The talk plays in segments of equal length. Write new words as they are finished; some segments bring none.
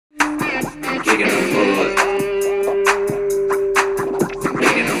Kicking up mud.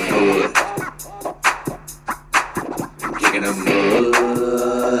 Kicking up mud. Kicking up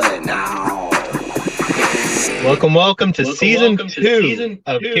mud now. Welcome to season two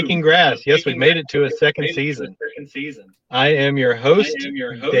of Kicking Grass. Yes, we've made it to a second season. I am your host,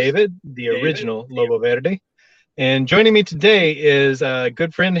 David, the original Lobo Verde. And joining me today is a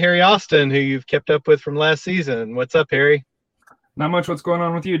good friend, Harry Austin, who you've kept up with from last season. What's up, Harry? Not much. What's going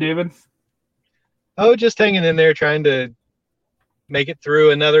on with you, David? Oh, just hanging in there, trying to make it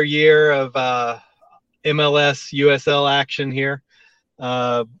through another year of MLS USL action here.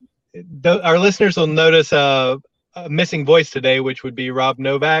 Our listeners will notice a missing voice today, which would be Rob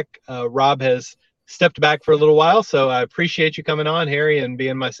Novak. Rob has stepped back for a little while, so I appreciate you coming on, Harry, and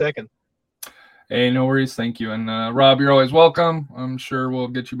being my second. Hey, no worries. Thank you. And Rob, you're always welcome. I'm sure we'll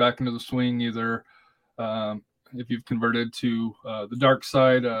get you back into the swing, either if you've converted to the dark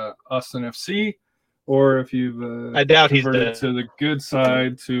side, Austin FC, or if you've I doubt converted to the good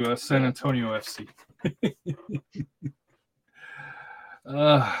side to San Antonio FC.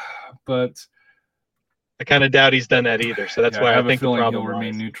 But I kind of doubt he's done that either. So that's why I think the problem he'll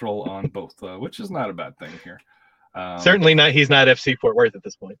remain neutral on both, which is not a bad thing here. Certainly not. He's not FC Fort Worth at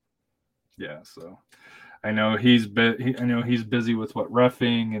this point. Yeah, so I know he's busy with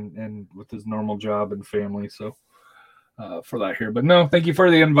reffing and with his normal job and family. So for that here, but no, thank you for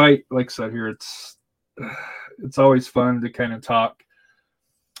the invite. Like I said here, it's always fun to kind of talk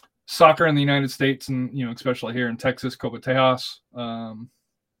soccer in the United States, and especially here in Texas, Copa Tejas.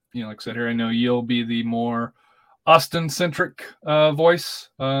 Like I said here, I know you'll be the more Austin centric voice,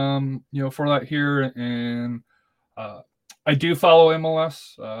 for that here, and I do follow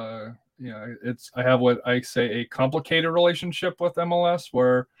MLS. I have what I say a complicated relationship with MLS,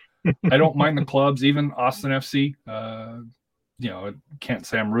 where I don't mind the clubs, even Austin FC. I can't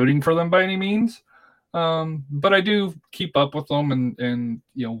say I'm rooting for them by any means, but I do keep up with them, and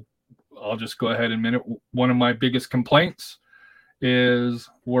I'll just go ahead and admit it. One of my biggest complaints is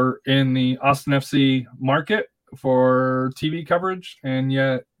we're in the Austin FC market for TV coverage, and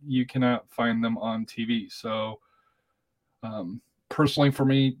yet you cannot find them on TV. So personally, for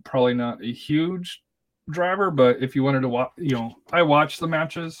me, probably not a huge driver, but if you wanted to watch, I watch the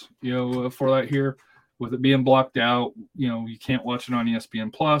matches, for that here, with it being blocked out, you can't watch it on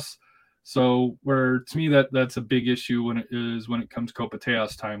ESPN Plus. So to me, that's a big issue when it comes Copa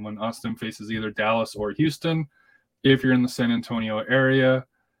Tejas time, when Austin faces either Dallas or Houston. If you're in the San Antonio area,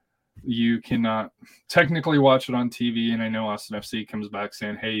 you cannot technically watch it on TV. And I know Austin FC comes back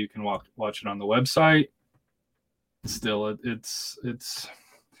saying, hey, you can watch it on the website. Still, it's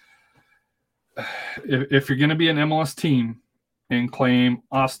if you're going to be an MLS team and claim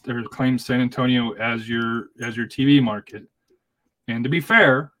San Antonio as your TV market, and to be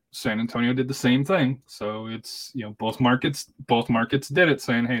fair, San Antonio did the same thing. So it's both markets did it,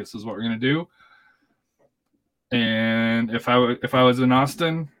 saying, hey, this is what we're going to do. And if I was in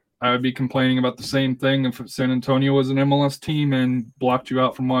Austin, I would be complaining about the same thing if San Antonio was an MLS team and blocked you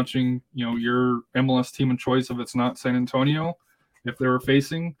out from watching, your MLS team of choice if it's not San Antonio, if they were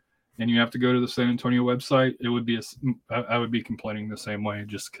facing, and you have to go to the San Antonio website. It would be I would be complaining the same way,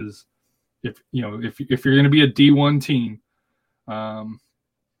 just because if you're going to be a D1 team, and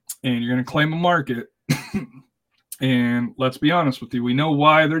you're going to claim a market, and let's be honest with you, we know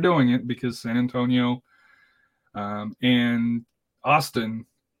why they're doing it, because San Antonio and Austin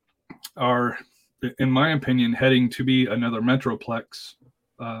are, in my opinion, heading to be another metroplex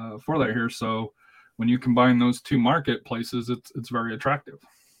for that here. So when you combine those two marketplaces, it's very attractive.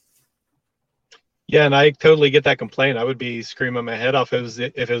 Yeah, and I totally get that complaint. I would be screaming my head off if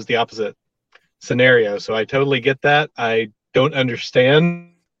it was the opposite scenario. So I totally get that. I don't understand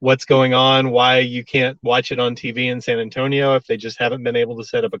what's going on, why you can't watch it on TV in San Antonio if they just haven't been able to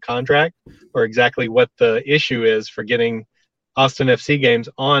set up a contract, or exactly what the issue is for getting Austin FC games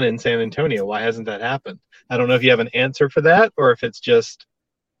on in San Antonio. Why hasn't that happened? I don't know if you have an answer for that, or if it's just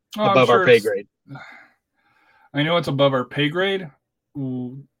above our pay grade. I know it's above our pay grade.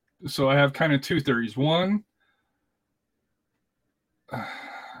 So I have kind of two theories. One,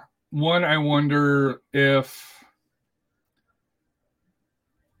 I wonder if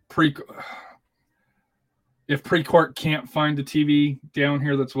Precourt can't find a TV down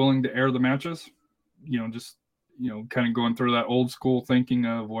here that's willing to air the matches, kind of going through that old school thinking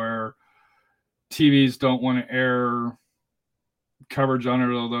of where TVs don't want to air coverage on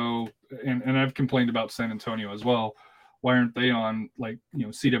it, although, and I've complained about San Antonio as well. Why aren't they on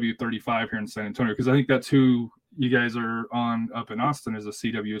CW35 here in San Antonio? Because I think that's who you guys are on up in Austin, is a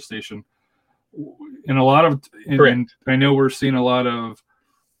CW station. And a lot of, and I know we're seeing a lot of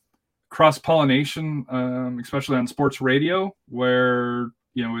cross pollination, especially on sports radio, where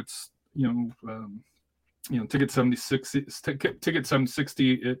it's Ticket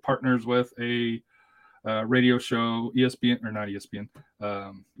 760 it partners with a radio show, ESPN or not ESPN,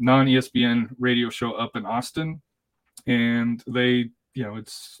 non-ESPN radio show up in Austin, and they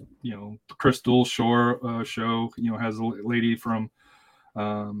it's the Crystal Shore show has a lady from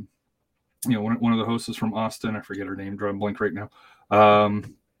one of the hosts is from Austin. I forget her name, drawing blank right now.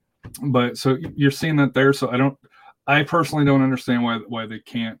 But so you're seeing that there. So I personally don't understand why they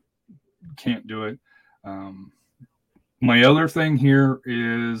can't do it. My other thing here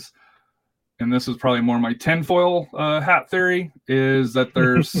is, and this is probably more my tinfoil hat theory, is that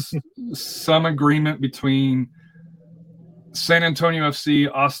there's some agreement between San Antonio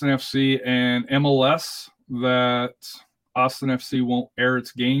FC, Austin FC, and MLS that Austin FC won't air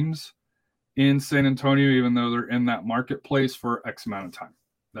its games in San Antonio, even though they're in that marketplace for X amount of time.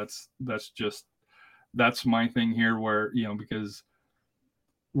 That's my thing here, where because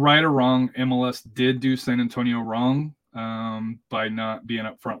right or wrong, MLS did do San Antonio wrong by not being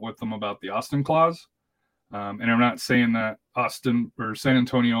upfront with them about the Austin clause. And I'm not saying that Austin or San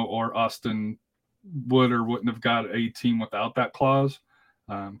Antonio or Austin would or wouldn't have got a team without that clause,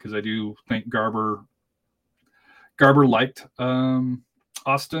 because I do think Garber liked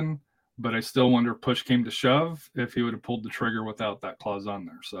Austin, but I still wonder if push came to shove if he would have pulled the trigger without that clause on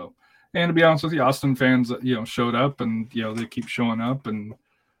there. So, and to be honest with you, Austin fans that showed up, and they keep showing up, and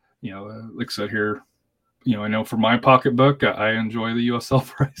like I said here, I know for my pocketbook, I enjoy the USL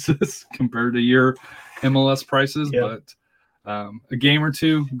prices compared to your MLS prices, yeah. But a game or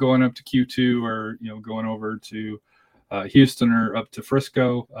two going up to Q2 or going over to Houston or up to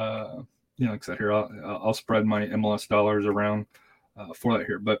Frisco, like I said here, I'll spread my MLS dollars around for that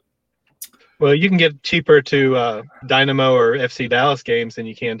here. But well, you can get cheaper to Dynamo or FC Dallas games than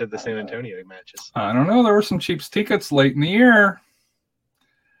you can to the San Antonio matches. I don't know. There were some cheap tickets late in the year.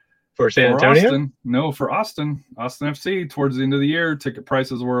 For San Antonio? Austin. No, for Austin FC. Towards the end of the year, ticket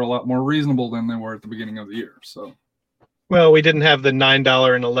prices were a lot more reasonable than they were at the beginning of the year. So, well, we didn't have the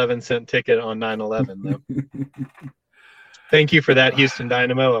 $9.11 ticket on 9/11 though. Thank you for that, Houston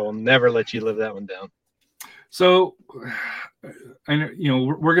Dynamo. I will never let you live that one down. So, I know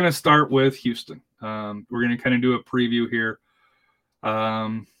we're going to start with Houston. We're going to kind of do a preview here.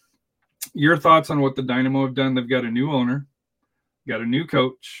 Your thoughts on what the Dynamo have done? They've got a new owner, got a new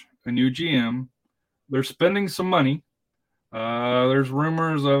coach, a new GM. They're spending some money. There's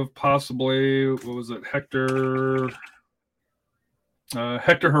rumors of possibly, what was it, Hector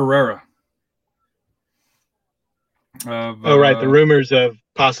Herrera. Right. The rumors of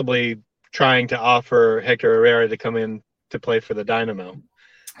possibly trying to offer Hector Herrera to come in to play for the Dynamo.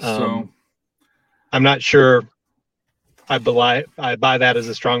 So I'm not sure I buy that as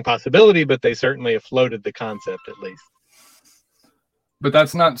a strong possibility, but they certainly have floated the concept at least. But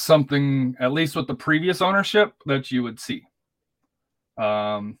that's not something, at least with the previous ownership, that you would see.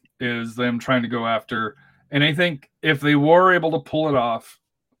 Is them trying to go after. And I think if they were able to pull it off,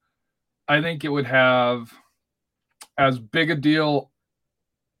 I think it would have as big a deal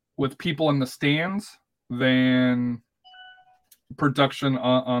with people in the stands than production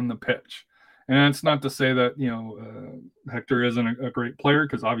on the pitch. And that's not to say that, Hector isn't a great player,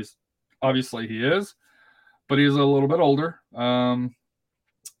 because obviously he is, but he's a little bit older.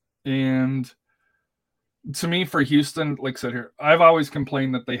 And to me, for Houston, like I said here, I've always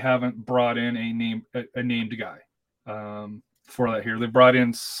complained that they haven't brought in a named guy for that here. They brought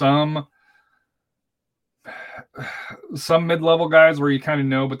in some mid-level guys where you kind of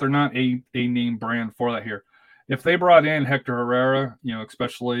know, but they're not a name brand for that here. If they brought in Hector Herrera,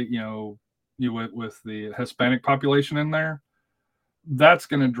 especially, with the Hispanic population in there, that's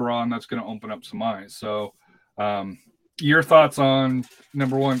going to draw and that's going to open up some eyes. So, your thoughts on,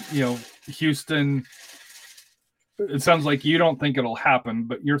 number one, Houston. It sounds like you don't think it'll happen,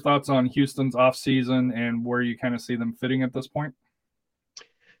 but your thoughts on Houston's offseason and where you kind of see them fitting at this point?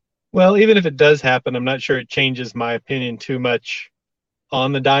 Well, even if it does happen, I'm not sure it changes my opinion too much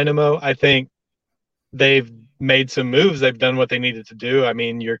on the Dynamo. I think they've made some moves. They've done what they needed to do. I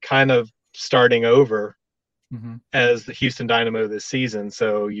mean, you're kind of starting over as the Houston Dynamo this season.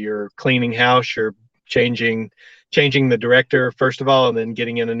 So you're cleaning house, you're changing the director, first of all, and then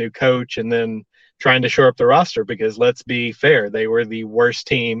getting in a new coach, and then trying to shore up the roster, because let's be fair, they were the worst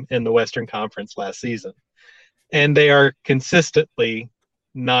team in the Western Conference last season. And they are consistently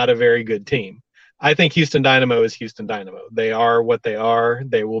not a very good team. I think Houston Dynamo is Houston Dynamo. They are what they are.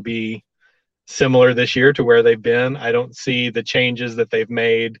 They will be similar this year to where they've been. I don't see the changes that they've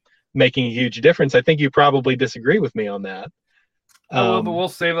made making a huge difference. I think you probably disagree with me on that. But we'll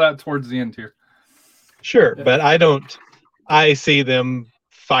save that towards the end here. Sure, but I see them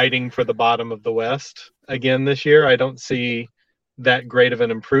fighting for the bottom of the West again this year. I don't see that great of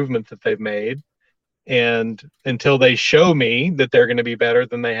an improvement that they've made. And until they show me that they're going to be better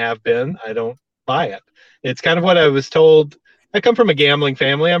than they have been, I don't buy it. It's kind of what I was told. I come from a gambling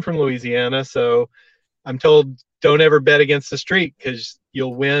family. I'm from Louisiana, so I'm told don't ever bet against the streak because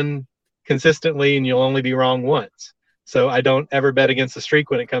you'll win consistently and you'll only be wrong once. So I don't ever bet against the streak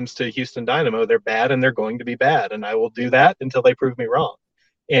when it comes to Houston Dynamo. They're bad and they're going to be bad, and I will do that until they prove me wrong.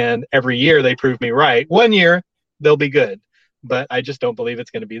 And every year they prove me right. One year they'll be good, but I just don't believe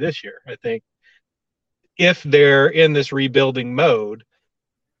it's going to be this year. I think if they're in this rebuilding mode,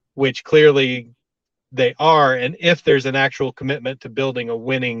 which clearly they are, and if there's an actual commitment to building a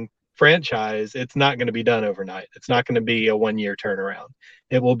winning franchise, it's not going to be done overnight. It's not going to be a 1-year turnaround.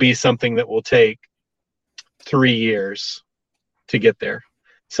 It will be something that will take 3 years to get there.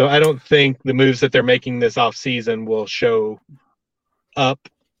 So I don't think the moves that they're making this offseason will show up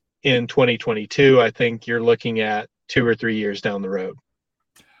in 2022. I think you're looking at 2 or 3 years down the road.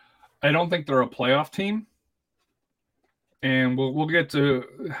 I don't think they're a playoff team. And we'll get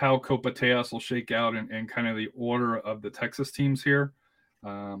to how Copa Tejas will shake out and kind of the order of the Texas teams here.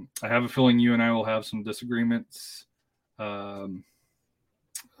 I have a feeling you and I will have some disagreements. I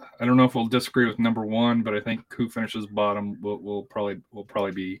don't know if we'll disagree with number one, but I think who finishes bottom will probably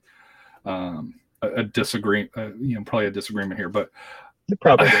be a disagreement. Probably a disagreement here. But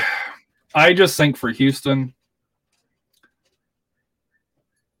probably. I just think for Houston,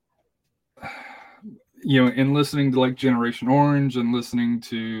 in listening to like Generation Orange and listening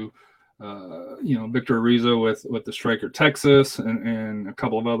to Victor Arizo with the Striker Texas and a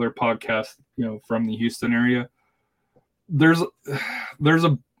couple of other podcasts from the Houston area, there's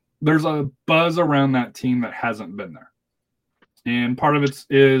a buzz around that team that hasn't been there, and part of it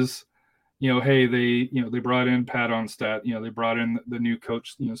is hey, they brought in Pat Onstad, they brought in the new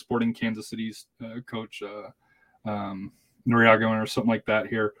coach, Sporting Kansas City's coach Noriago or something like that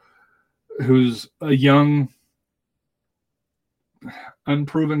here, who's a young,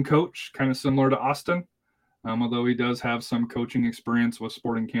 unproven coach, kind of similar to Austin, although he does have some coaching experience with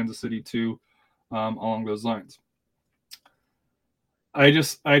Sporting Kansas City too, along those lines. I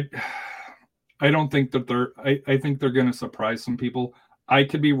don't think that I think they're going to surprise some people. I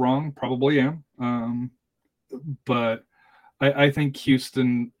could be wrong, probably am, but I think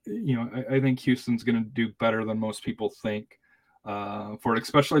Houston, I think Houston's going to do better than most people think. For it,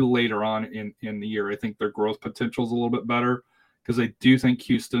 especially later on in the year. I think their growth potential is a little bit better because I do think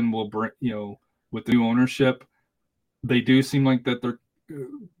Houston will bring, with the new ownership, they do seem like that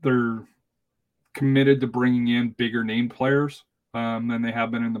they're committed to bringing in bigger name players than they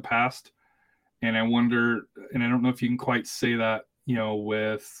have been in the past. And I wonder, and I don't know if you can quite say that,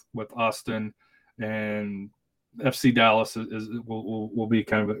 with Austin and FC Dallas will be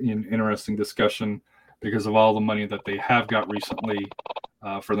kind of an interesting discussion because of all the money that they have got recently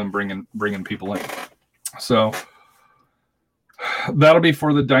for them bringing people in. So that'll be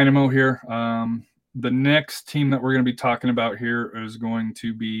for the Dynamo here. The next team that we're going to be talking about here is going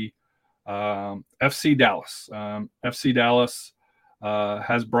to be FC Dallas. FC Dallas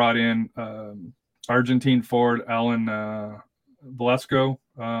has brought in Argentine forward Alan Velasco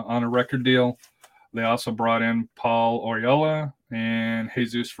on a record deal. They also brought in Paul Oriola, and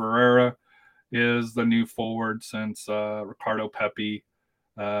Jesus Ferreira is the new forward since Ricardo Pepi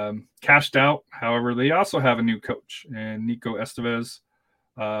cashed out. However, they also have a new coach, and Nico Estevez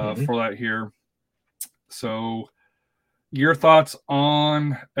for that here. So your thoughts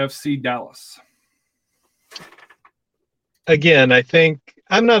on FC Dallas? Again, I think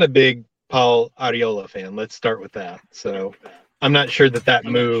I'm not a big Paul Ariola fan. Let's start with that. So I'm not sure that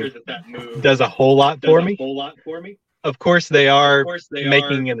move does a whole lot for me. Of course, they are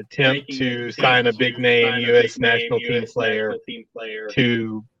making an attempt to sign a big name U.S. national team player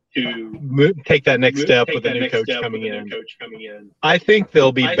to take that next step with a new coach coming in. I think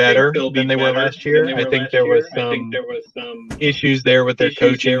they'll be better than they were last year. I think there was some issues there with their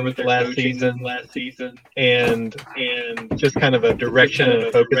coaching last season, and just kind of a direction and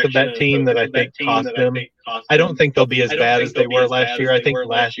a focus of that team that I think cost them. I don't think they'll be as bad as they were last year. I think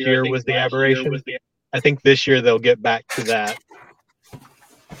last year was the aberration. I think this year they'll get back to that,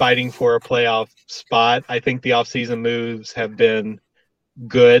 fighting for a playoff spot. I think the offseason moves have been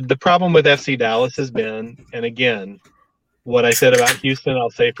good. The problem with FC Dallas has been, and again, what I said about Houston, I'll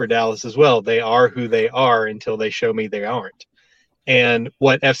say for Dallas as well. They are who they are until they show me they aren't. And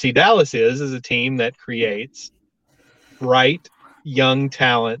what FC Dallas is a team that creates bright, young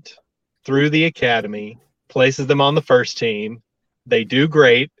talent through the academy, places them on the first team, They do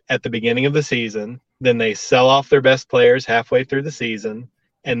great at the beginning of the season. Then they sell off their best players halfway through the season.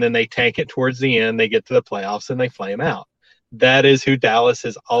 And then they tank it towards the end. They get to the playoffs and they flame out. That is who Dallas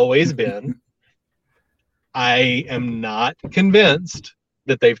has always been. I am not convinced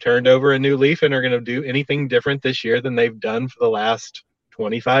that they've turned over a new leaf and are going to do anything different this year than they've done for the last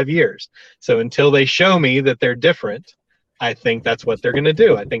 25 years. So until they show me that they're different, I think that's what they're going to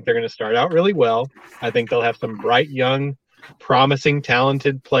do. I think they're going to start out really well. I think they'll have some bright, young, promising,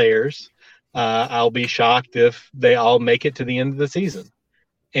 talented players. I'll be shocked if they all make it to the end of the season.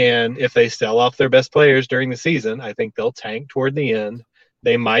 And if they sell off their best players during the season, I think they'll tank toward the end.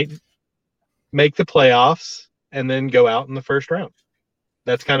 They might make the playoffs and then go out in the first round.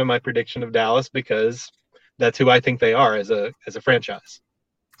 That's kind of my prediction of Dallas because that's who I think they are as a franchise.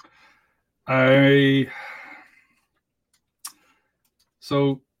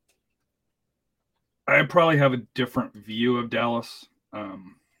 So I probably have a different view of Dallas.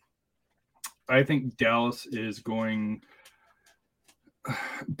 I think Dallas is going.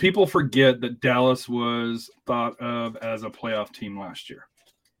 People forget that Dallas was thought of as a playoff team last year,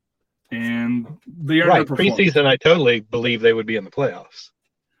 and they are right. Preseason, I totally believe they would be in the playoffs.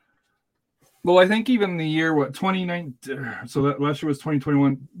 Well, I think even the year 2019, so that last year was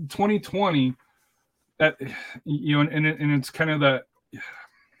 2021, 2020. That and it's kind of that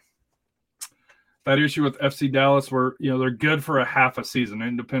issue with FC Dallas where they're good for a half a season.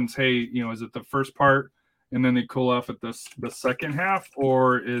 And it depends. Hey, is it the first part and then they cool off at the second half,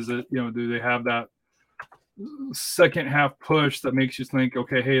 or is it do they have that second half push that makes you think,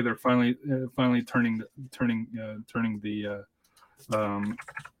 okay, hey, they're finally turning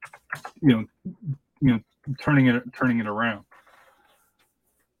it around.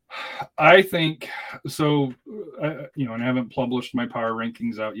 I think so. And I haven't published my power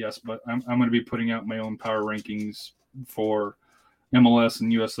rankings out yet, but I'm going to be putting out my own power rankings for MLS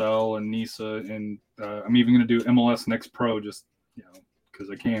and USL and NISA, and I'm even going to do MLS Next Pro just because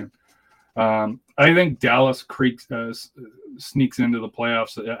I can. I think Dallas sneaks into the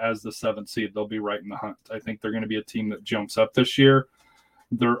playoffs as the 7th seed. They'll be right in the hunt. I think they're going to be a team that jumps up this year.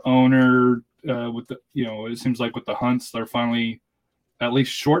 Their owner, with the it seems like with the Hunts, they're finally, at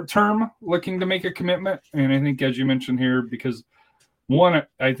least short term, looking to make a commitment. And I think, as you mentioned here, because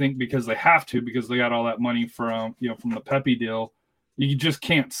they have to, because they got all that money from the Pepe deal. You just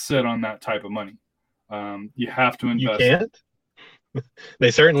can't sit on that type of money. You have to invest. You can't.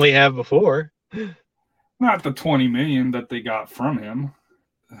 They certainly have before. Not the $20 million that they got from him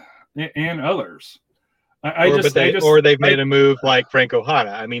and others. They've made a move like Franco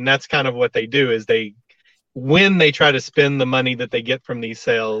Jara. I mean, that's kind of what they do is when they try to spend the money that they get from these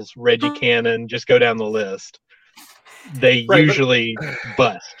sales, Reggie Cannon, just go down the list, they usually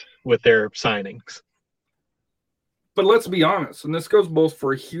bust with their signings. But let's be honest, and this goes both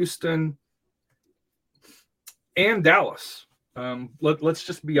for Houston and Dallas. Let's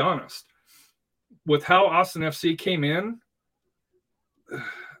just be honest. With how Austin FC came in,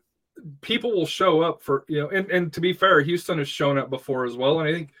 people will show up for, and to be fair, Houston has shown up before as well. And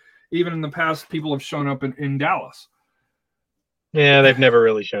I think even in the past, people have shown up in Dallas. Yeah, they've never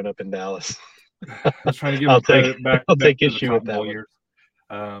really shown up in Dallas. I was trying to give them credit back. I'll take to issue with that years.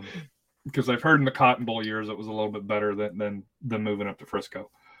 Because I've heard in the Cotton Bowl years it was a little bit better than moving up to Frisco.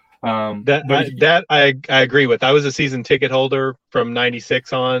 I agree with. I was a season ticket holder from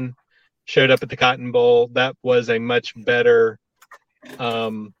 '96 on. Showed up at the Cotton Bowl. That was a much better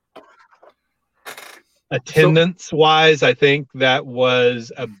attendance wise. I think that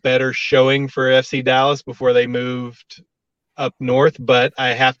was a better showing for FC Dallas before they moved up north. But I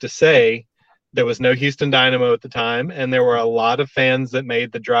have to say, there was no Houston Dynamo at the time, and there were a lot of fans that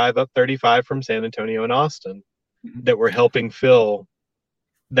made the drive up 35 from San Antonio and Austin that were helping fill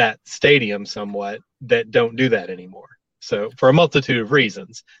that stadium somewhat that don't do that anymore. So for a multitude of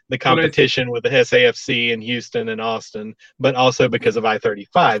reasons, the competition with the SAFC in Houston and Austin, but also because of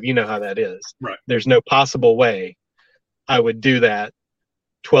I-35, you know how that is. Right. There's no possible way I would do that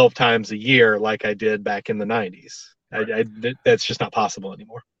 12 times a year like I did back in the 90s. Right. That's just not possible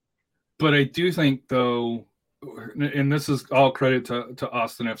anymore. But I do think, though, and this is all credit to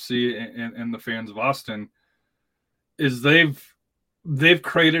Austin FC and the fans of Austin, is they've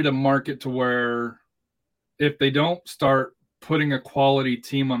created a market to where if they don't start putting a quality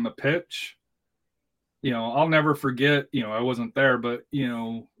team on the pitch, I'll never forget, I wasn't there, but,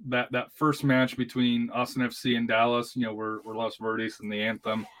 that first match between Austin FC and Dallas, where Los Verdes and the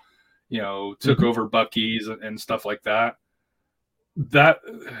Anthem, took over Buc-ee's and stuff like that. That,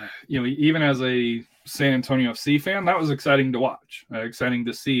 even as a San Antonio FC fan, that was exciting to watch, exciting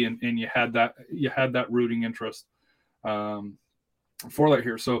to see. And you had that rooting interest. for that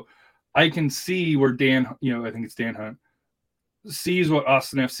here. So I can see where Dan, I think it's Dan Hunt, sees what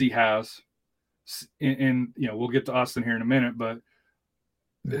Austin FC has. And we'll get to Austin here in a minute, but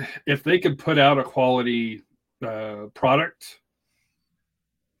if they could put out a quality product,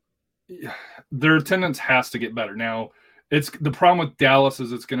 their attendance has to get better. Now, it's the problem with Dallas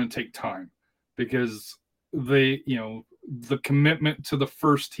is it's going to take time because the commitment to the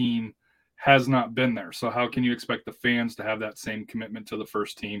first team has not been there. So how can you expect the fans to have that same commitment to the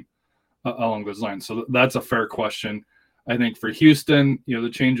first team along those lines? So that's a fair question. I think for Houston, the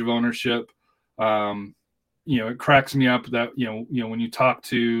change of ownership, it cracks me up that when you talk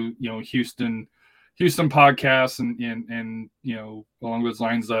to Houston podcasts and along those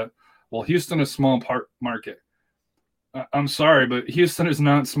lines that, well, Houston is small market. I'm sorry, but Houston is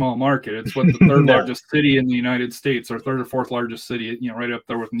not small market. It's what the third No. largest city in the United States, or third or fourth largest city, right up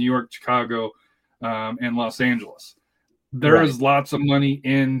there with New York, Chicago, and Los Angeles. There is lots of money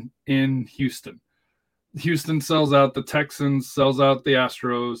in Houston. Houston sells out the Texans, sells out the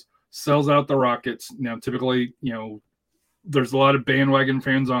Astros, sells out the Rockets. Now, typically, there's a lot of bandwagon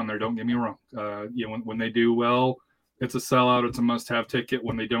fans on there. Don't get me wrong. When they do well, it's a sellout. It's a must-have ticket.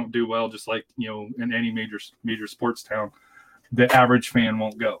 When they don't do well, just like in any major sports town, the average fan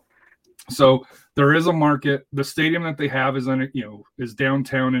won't go. So there is a market. The stadium that they have is is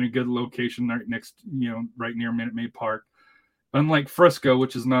downtown in a good location, right next, right near Minute Maid Park. Unlike Frisco,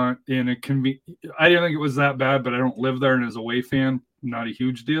 which is not in a I didn't think it was that bad, but I don't live there, and as a away fan, not a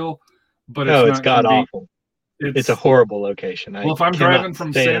huge deal. But it's god awful. It's a horrible location. If I'm driving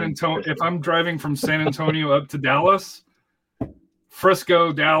from San Antonio up to Dallas,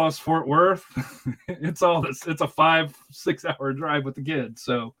 Frisco, Dallas, Fort Worth, it's all this. It's a 5-6 hour drive with the kids.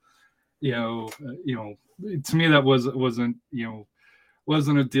 So, to me that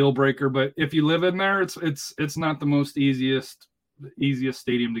wasn't a deal breaker. But if you live in there, it's not the most easiest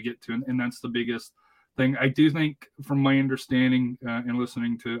stadium to get to, and that's the biggest thing. I do think, from my understanding and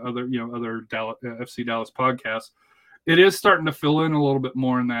listening to other Dallas, FC Dallas podcasts, it is starting to fill in a little bit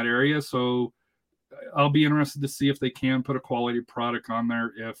more in that area. So I'll be interested to see if they can put a quality product on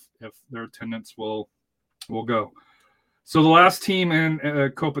there, if their attendance will go. So the last team in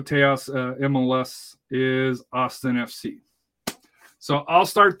Copa Teos MLS is Austin FC. So I'll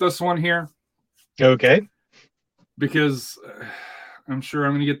start this one here. Okay. Because I'm sure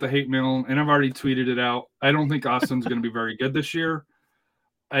I'm going to get the hate mail, and I've already tweeted it out. I don't think Austin's going to be very good this year.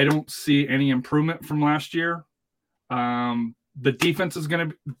 I don't see any improvement from last year. The defense is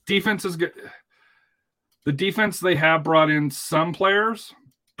good. The defense, they have brought in some players,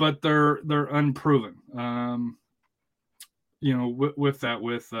 but they're unproven. With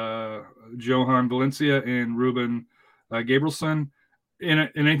Johan Valencia and Ruben Gabrielson.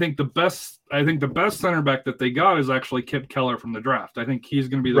 And I think the best center back that they got is actually Kip Keller from the draft. I think he's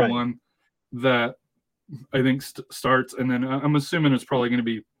going to be the one that I think starts, and then I'm assuming it's probably going to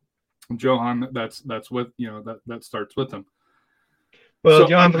be Johan that's with that starts with him. Well, so,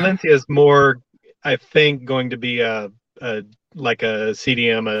 Johan Valencia is more, I think, going to be like a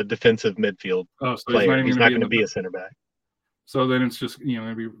CDM, a defensive midfield player. He's not going to be a center back. So then it's just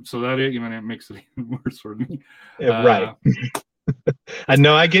maybe it makes it even worse for me. Right. I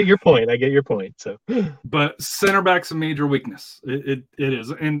know. I get your point. So, but center back's a major weakness. It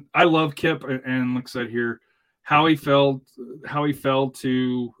is, and I love Kip. And like I said here, how he fell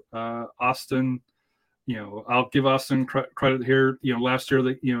to Austin. I'll give Austin credit here. Last year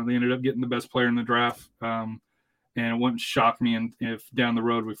they ended up getting the best player in the draft, and it wouldn't shock me if down the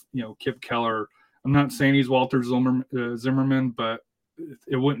road with Kip Keller. I'm not saying he's Walter Zimmerman, but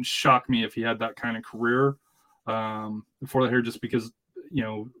it wouldn't shock me if he had that kind of career. For that here, just because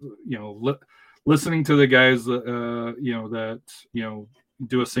listening to the guys that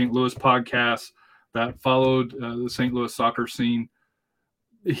do a St. Louis podcast that followed the St. Louis soccer scene,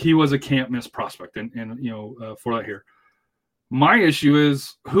 he was a can't miss prospect, and for that here, my issue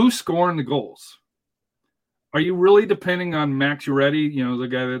is who's scoring the goals. Are you really depending on Max Uretti, the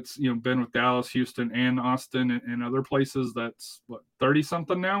guy that's been with Dallas, Houston, and Austin and other places? That's what, 30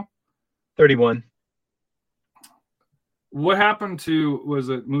 something now? 31. What happened to, was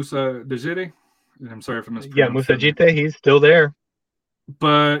it Musa Djite? I'm sorry if I mispronounced. Yeah, Musa Djite, he's still there.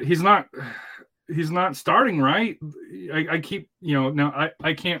 But he's not starting, right? I keep, now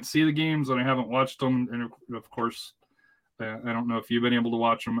I can't see the games and I haven't watched them. And of course, I don't know if you've been able to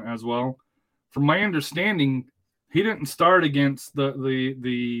watch them as well. From my understanding, he didn't start against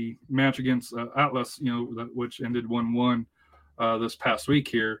the match against Atlas, which ended 1-1 this past week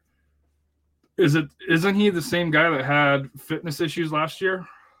here. Isn't he the same guy that had fitness issues last year?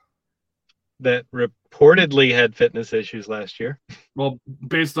 That reportedly had fitness issues last year. Well,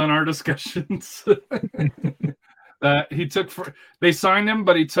 based on our discussions, they signed him,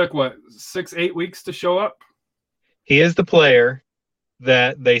 but he took what 6-8 weeks to show up. He is the player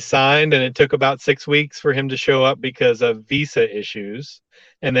that they signed, and it took about 6 weeks for him to show up because of visa issues.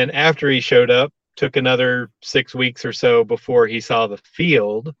 And then after he showed up, took another 6 weeks or so before he saw the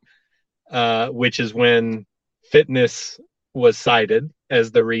field, which is when fitness was cited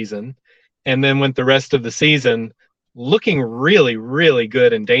as the reason. And then went the rest of the season looking really, really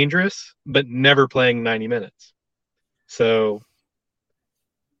good and dangerous, but never playing 90 minutes. So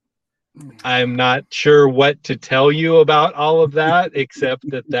I'm not sure what to tell you about all of that, except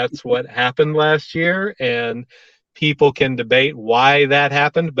that that's what happened last year. And people can debate why that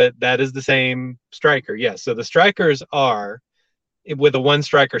happened, but that is the same striker. Yes. So the strikers are, with a one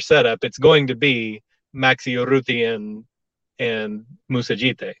striker setup, it's going to be Maxi Urruti and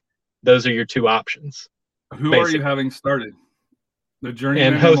Musajite. Those are your two options. Who basically. Are you having started? The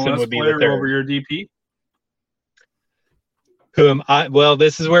journeyman and Hosen MLS would be player the third. over your DP? Who am I? Well,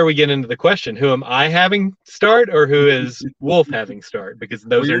 this is where we get into the question. Who am I having start, or who is Wolf having start? Because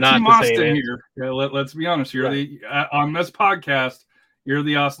those are not the same answer. Here. Yeah, let's be honest. You're on this podcast, you're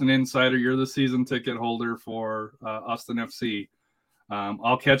the Austin insider. You're the season ticket holder for Austin FC.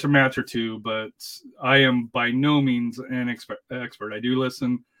 I'll catch a match or two, but I am by no means an expert. I do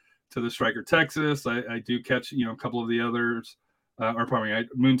listen to the Striker Texas. I do catch a couple of the others,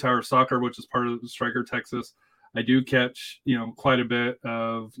 Moon Tower Soccer, which is part of the Striker Texas. I do catch quite a bit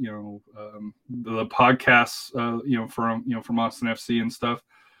of the podcasts from Austin FC and stuff.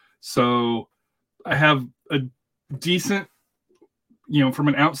 So I have a decent from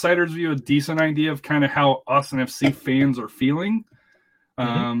an outsider's view, a decent idea of kind of how Austin FC fans are feeling.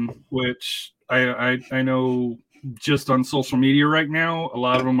 Which I know just on social media right now, a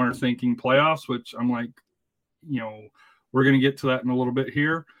lot of them are thinking playoffs, which I'm like, we're going to get to that in a little bit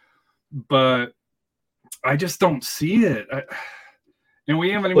here, but I just don't see it. And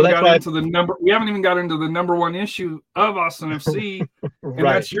we haven't even got into the number. We haven't even got into the number one issue of Austin FC, and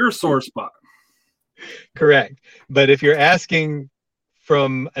that's your sore spot. Correct. But if you're asking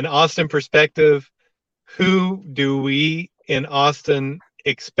from an Austin perspective, who do we in Austin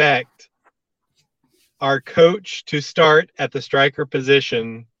expect our coach to start at the striker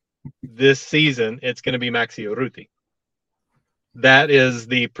position this season? It's going to be Maxi Urruti. That is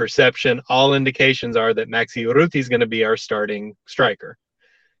the perception. All indications are that Maxi Urruti is going to be our starting striker.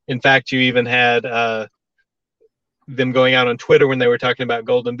 In fact, you even had them going out on Twitter when they were talking about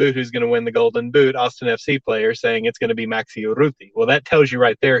Golden Boot, who's going to win the Golden Boot, Austin FC player saying it's going to be Maxi Urruti. Well, that tells you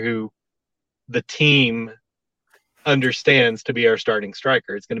right there who the team understands to be our starting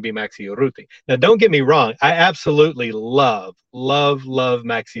striker. It's going to be Maxi Urruti. Now, don't get me wrong. I absolutely love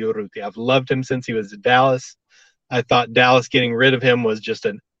Maxi Urruti. I've loved him since he was at Dallas. I thought Dallas getting rid of him was just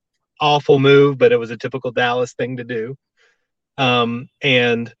an awful move, but it was a typical Dallas thing to do.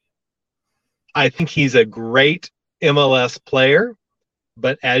 And I think he's a great MLS player,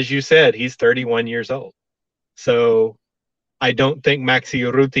 but as you said, he's 31 years old. So I don't think Maxi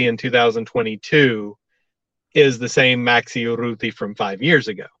Urruti in 2022 is the same Maxi Urruti from 5 years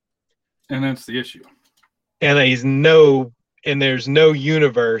ago. And that's the issue. And there's no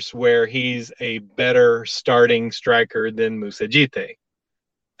universe where he's a better starting striker than Musajite.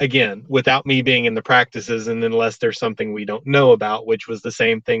 Again, without me being in the practices and unless there's something we don't know about, which was the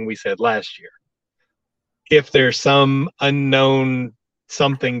same thing we said last year. If there's some unknown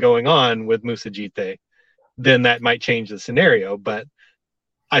something going on with Musajite, then that might change the scenario. But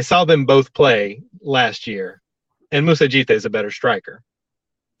I saw them both play last year, and Musajite is a better striker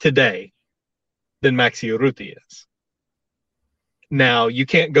today than Maxi Urruti is. Now, you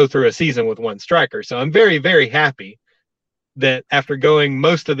can't go through a season with one striker, so I'm very, very happy that after going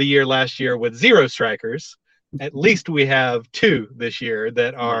most of the year last year with 0 strikers, at least we have 2 this year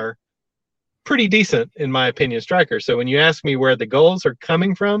that are pretty decent, in my opinion, strikers. So when you ask me where the goals are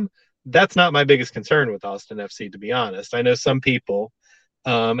coming from, that's not my biggest concern with Austin FC, to be honest. I know some people,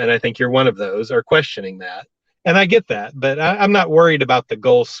 and I think you're one of those, are questioning that. And I get that, but I'm not worried about the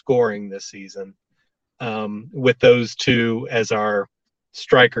goal scoring this season. With those 2 as our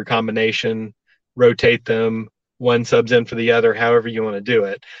striker combination, rotate them, one subs in for the other, however you want to do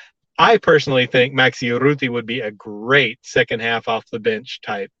it. I personally think Maxi Urruti would be a great second half off the bench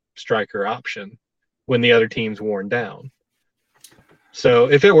type striker option when the other team's worn down. So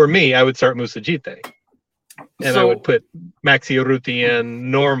if it were me, I would start Musajite. And I would put Maxi Urruti in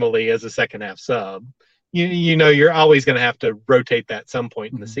normally as a second half sub. You know, you're always going to have to rotate that some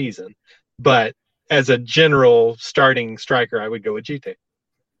point in the season. But as a general starting striker, I would go with Gite.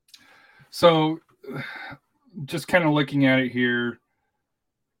 So just kind of looking at it here,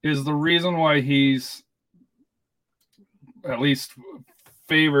 is the reason why he's at least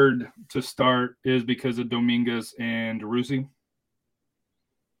favored to start is because of Dominguez and DeRussi?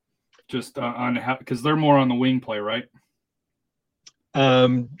 Just on how, because they're more on the wing play, right?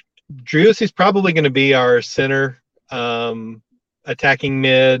 Driussi's probably going to be our center, attacking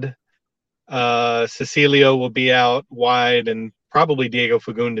mid. Cecilio will be out wide, and probably Diego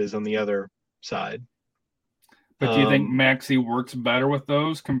Fagundes on the other side. But do you think Maxi works better with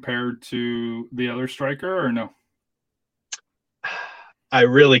those compared to the other striker, or no? I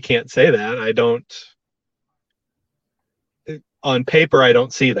really can't say that. I don't. On paper, I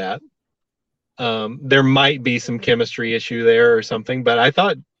don't see that. There might be some chemistry issue there or something, but I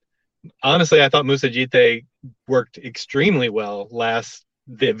thought Moussa Djitté worked extremely well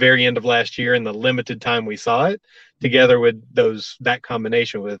the very end of last year and the limited time we saw it together with that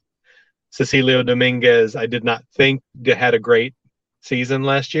combination with Cecilio Dominguez. I did not think had a great season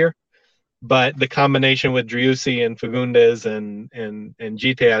last year, but the combination with Driussi and Fagundes and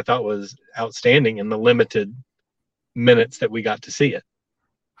Djitté I thought was outstanding in the limited minutes that we got to see it.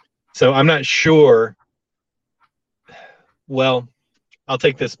 So I'm not sure. Well,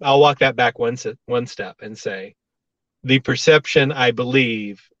 I'll walk that back one step and say the perception, I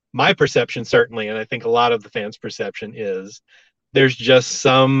believe, my perception certainly, and I think a lot of the fans' perception is there's just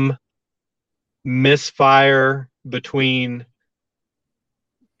some misfire between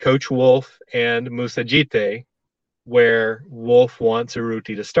Coach Wolf and Moussa Djitté, where Wolf wants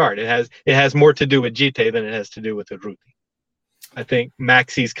Urruti to start. It has more to do with Djitté than it has to do with Urruti. I think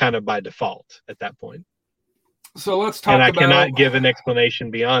Maxi's kind of by default at that point. So let's talk about... And I cannot give an explanation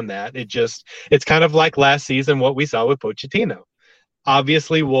beyond that. It's kind of like last season what we saw with Pochettino.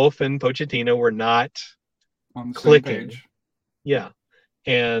 Obviously, Wolf and Pochettino were not on the clicking. same page. Yeah.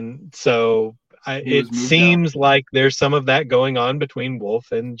 And so it seems like there's some of that going on between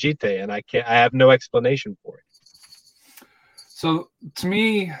Wolf and Djitté, and I have no explanation for it. So to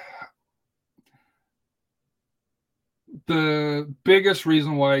me, the biggest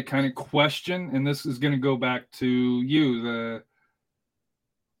reason why I kind of question, and this is going to go back to you,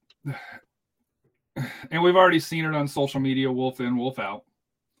 and we've already seen it on social media, Wolf in, Wolf out.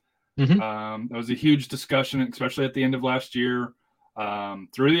 Mm-hmm. That was a huge discussion, especially at the end of last year,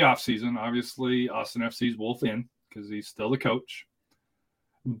 through the offseason. Obviously, Austin FC's Wolf in because he's still the coach.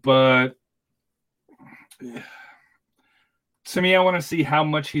 But to me, I want to see how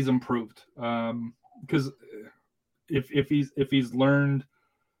much he's improved. Because if he's learned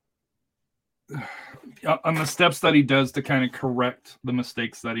on the steps that he does to kind of correct the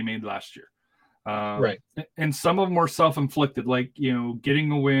mistakes that he made last year. Right. And some of them were self-inflicted, like,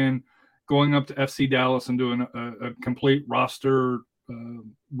 getting a win, going up to FC Dallas and doing a complete roster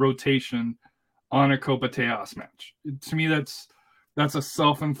rotation on a Copa Tejas match. To me, that's a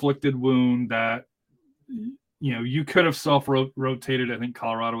self-inflicted wound that, you could have self-rotated. I think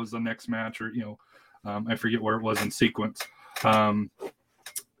Colorado was the next match, or, I forget where it was in sequence.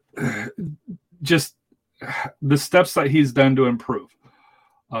 Just the steps that he's done to improve.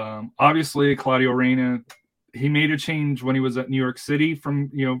 Obviously, Claudio Reyna, he made a change when he was at New York City from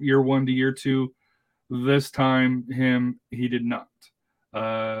year 1 to year 2. This time, he did not.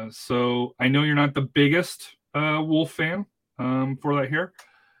 So I know you're not the biggest Wolf fan for that here.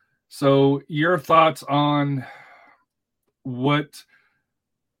 So your thoughts on what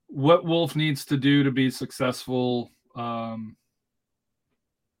Wolf needs to do to be successful, to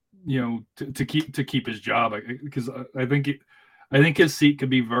keep his job, because I think his seat could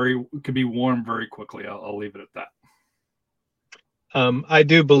be warm very quickly. I'll leave it at that. I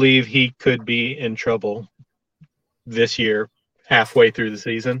do believe he could be in trouble this year, halfway through the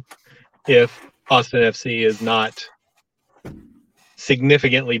season, if Austin FC is not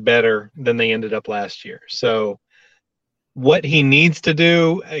significantly better than they ended up last year. So what he needs to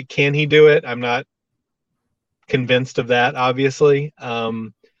do, can he do it? I'm not convinced of that, obviously.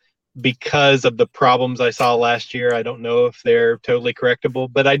 Because of the problems I saw last year, I don't know if they're totally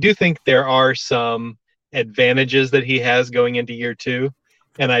correctable, but I do think there are some advantages that he has going into year 2.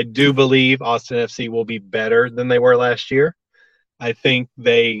 And I do believe Austin FC will be better than they were last year. I think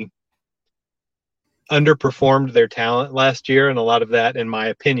they underperformed their talent last year, and a lot of that, in my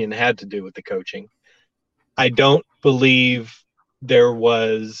opinion, had to do with the coaching. I don't believe there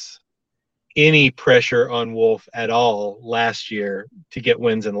was any pressure on Wolf at all last year to get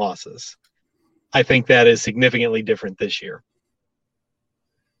wins and losses. I think that is significantly different this year.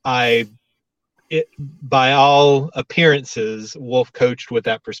 By all appearances, Wolf coached with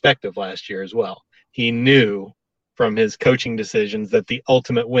that perspective last year as well. He knew from his coaching decisions that the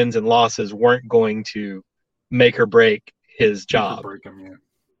ultimate wins and losses weren't going to make or break his job. Break him, yeah.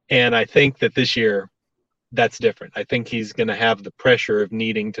 And I think that this year that's different. I think he's going to have the pressure of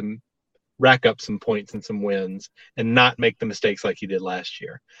needing to rack up some points and some wins and not make the mistakes like he did last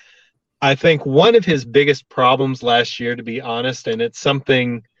year. I think one of his biggest problems last year, to be honest, and it's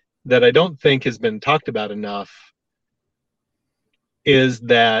something that I don't think has been talked about enough, is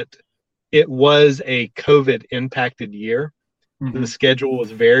that it was a COVID impacted year. The schedule was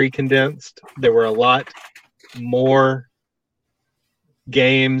very condensed. There were a lot more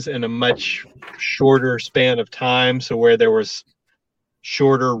games in a much shorter span of time. So where there was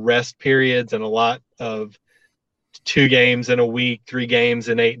shorter rest periods and a lot of 2 games in a week, 3 games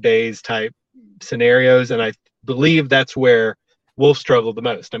in 8 days type scenarios. And I believe that's where Wolf struggled the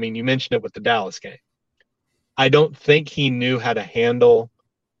most. I mean, you mentioned it with the Dallas game. I don't think he knew how to handle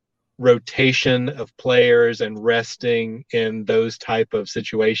rotation of players and resting in those type of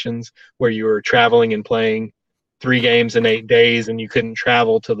situations where you were traveling and playing 3 games in 8 days and you couldn't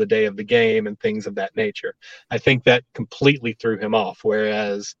travel till the day of the game and things of that nature. I think that completely threw him off,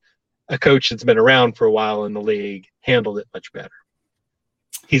 whereas a coach that's been around for a while in the league handled it much better.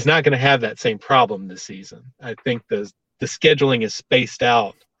 He's not going to have that same problem this season. I think the scheduling is spaced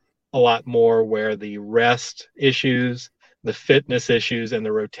out a lot more, where the rest issues, the fitness issues, and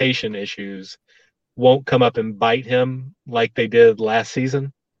the rotation issues won't come up and bite him like they did last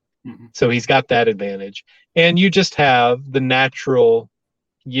season. So he's got that advantage. And you just have the natural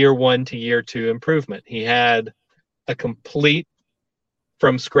year 1 to year 2 improvement. He had a complete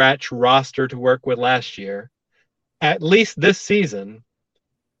from scratch roster to work with last year. At least this season,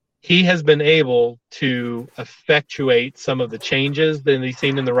 he has been able to effectuate some of the changes that he's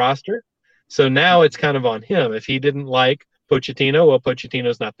seen in the roster. So now it's kind of on him. If he didn't like Pochettino, well,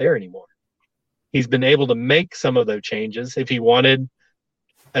 Pochettino's not there anymore. He's been able to make some of those changes. If he wanted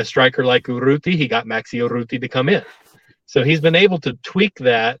a striker like Urruti, he got Maxi Urruti to come in. So he's been able to tweak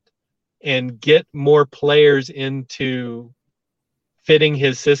that and get more players into fitting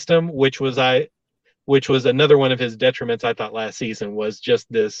his system, which was another one of his detriments, I thought, last season, was just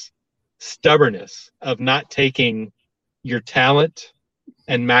this stubbornness of not taking your talent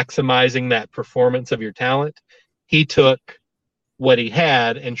and maximizing that performance of your talent. He took what he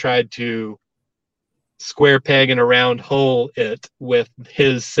had and tried to square peg and a round hole it with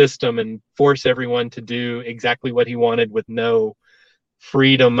his system and force everyone to do exactly what he wanted with no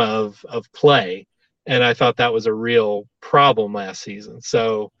freedom of play. And I thought that was a real problem last season.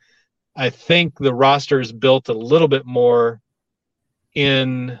 So I think the roster is built a little bit more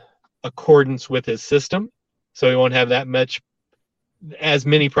in accordance with his system. So he won't have as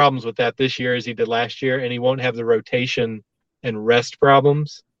many problems with that this year as he did last year. And he won't have the rotation and rest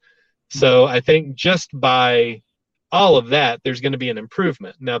problems. So I think just by all of that, there's going to be an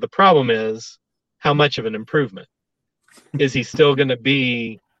improvement. Now, the problem is, how much of an improvement? Is he still going to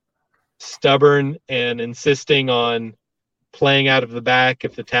be stubborn and insisting on playing out of the back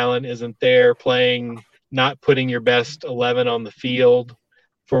if the talent isn't there, not putting your best 11 on the field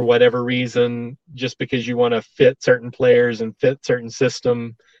for whatever reason, just because you want to fit certain players and fit certain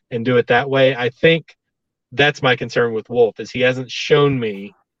system and do it that way? I think that's my concern with Wolf, is he hasn't shown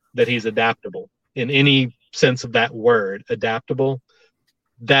me that he's adaptable in any sense of that word. Adaptable,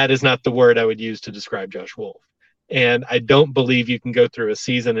 that is not the word I would use to describe Josh Wolf. And I don't believe you can go through a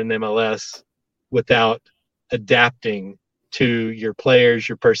season in MLS without adapting to your players,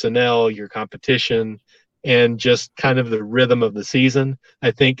 your personnel, your competition, and just kind of the rhythm of the season.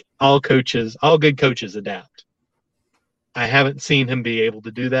 I think all good coaches adapt. I haven't seen him be able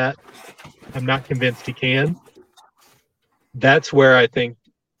to do that. I'm not convinced he can. That's where I think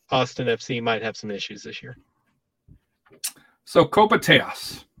Austin FC might have some issues this year. So Copa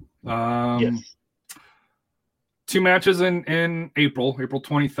Tejas. Yes. 2 matches in April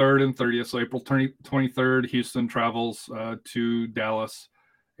 23rd and 30th. So April 23rd, Houston travels to Dallas.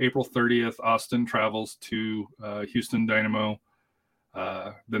 April 30th, Austin travels to Houston Dynamo.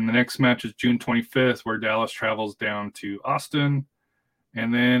 Then the next match is June 25th, where Dallas travels down to Austin.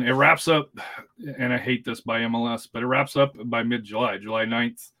 And then it wraps up, and I hate this by MLS, but it wraps up by mid-July, July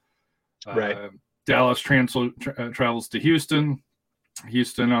 9th. Right. Dallas travels to Houston.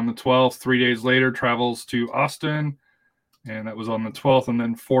 Houston on the 12th, 3 days later, travels to Austin. And that was on the 12th. And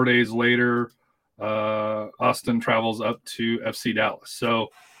then 4 days later, Austin travels up to FC Dallas. So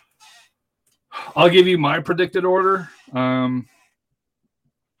I'll give you my predicted order. I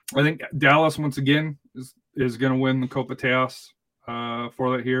think Dallas, once again, is going to win the Copa Tejas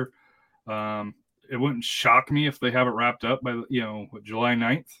for that here. It wouldn't shock me if they have it wrapped up by July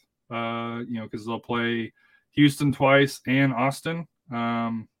 9th. Because they'll play Houston twice and Austin.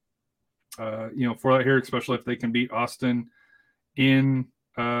 For that here, especially if they can beat Austin in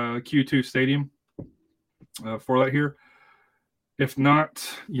Q2 Stadium for that here. If not,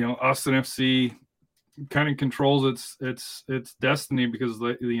 Austin FC kind of controls its destiny because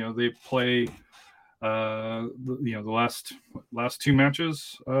they play the last two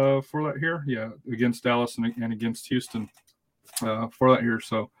matches for that here, against Dallas and against Houston for that here.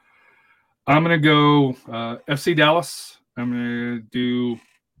 So I'm gonna go FC Dallas. I'm gonna do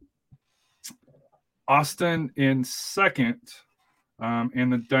Austin in second,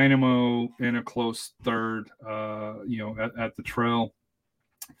 and the Dynamo in a close third. At the trail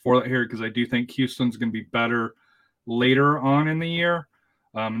for that here, because I do think Houston's going to be better later on in the year,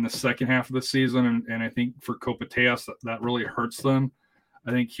 in the second half of the season, and I think for Copateas that really hurts them.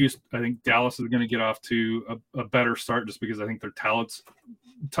 I think Dallas is going to get off to a better start just because I think their talents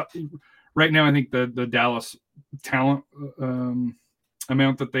right now. I think the Dallas talent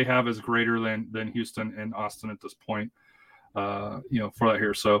amount that they have is greater than Houston and Austin at this point. For that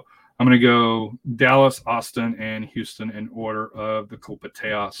here, so I'm going to go Dallas, Austin, and Houston in order of the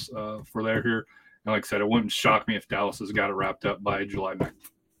Copateas for there here. And like I said, it wouldn't shock me if Dallas has got it wrapped up by July 9th.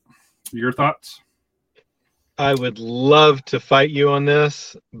 Your thoughts? I would love to fight you on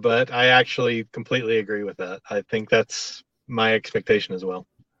this, but I actually completely agree with that. I think that's my expectation as well.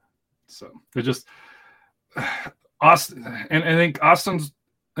 So it just Austin, and I think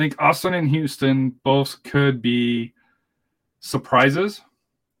Austin and Houston both could be surprises.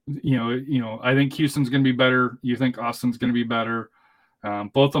 I think Houston's going to be better. You think Austin's going to be better.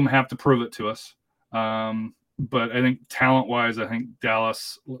 Both of them have to prove it to us. But I think talent-wise, I think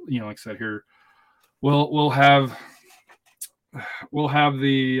Dallas, like I said here, we'll have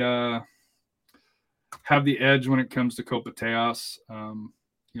the edge when it comes to Copateas.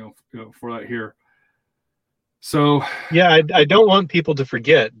 For that here. So yeah, I don't want people to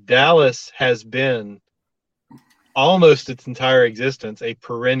forget Dallas has been almost its entire existence a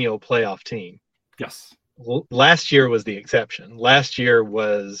perennial playoff team. Yes. Last year was the exception. Last year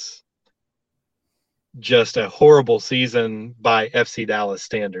was just a horrible season by FC Dallas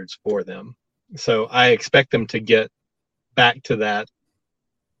standards for them. So I expect them to get back to that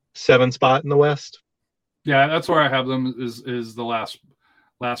 7 spot in the West. Yeah, that's where I have them is the last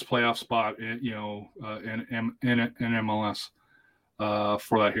playoff spot in MLS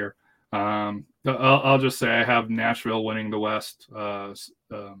for that here. I'll just say I have Nashville winning the West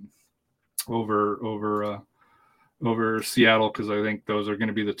over Seattle because I think those are going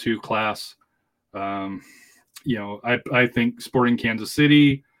to be the two class. I think Sporting Kansas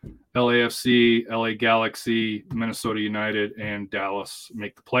City, LAFC, LA Galaxy, Minnesota United, and Dallas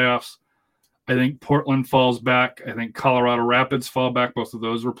make the playoffs. I think Portland falls back. I think Colorado Rapids fall back. Both of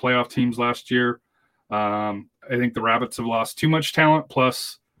those were playoff teams last year. I think the Rapids have lost too much talent.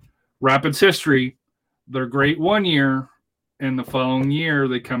 Plus, Rapids history, they're great one year, and the following year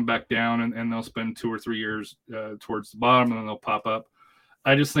they come back down and they'll spend 2 or 3 years towards the bottom, and then they'll pop up.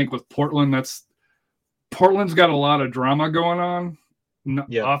 I just think with Portland, Portland's got a lot of drama going on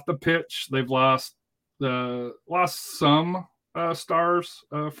off the pitch. They've lost some stars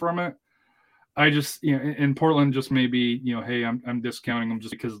from it. I just, in Portland, just maybe, hey, I'm discounting them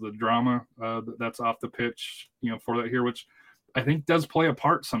just because of the drama that's off the pitch, for that here, which I think does play a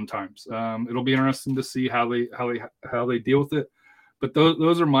part sometimes. It'll be interesting to see how they deal with it. But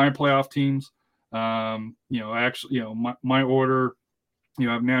those are my playoff teams. My order, I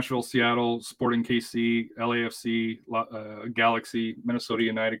have Nashville, Seattle, Sporting KC, LAFC, Galaxy, Minnesota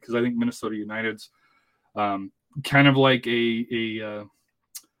United, because I think Minnesota United's kind of like a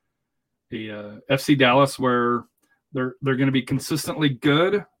FC Dallas where they're going to be consistently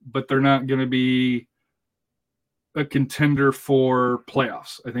good, but they're not going to be a contender for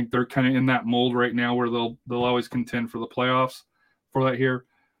playoffs. I think they're kind of in that mold right now where they'll always contend for the playoffs for that here.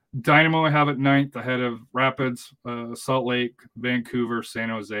 Dynamo I have at 9th ahead of Rapids, Salt Lake, Vancouver, San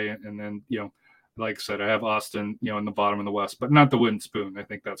Jose, and then, like I said, I have Austin, in the bottom of the West, but not the wooden spoon. I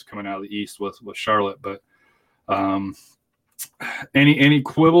think that's coming out of the East with Charlotte, but any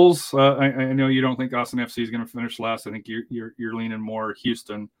quibbles? I know you don't think Austin FC is going to finish last. I think you're leaning more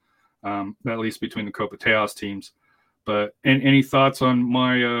Houston, at least between the Copateas teams. But any thoughts on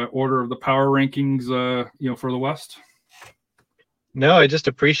my order of the power rankings? For the West. No, I just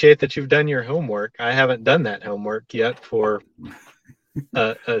appreciate that you've done your homework. I haven't done that homework yet for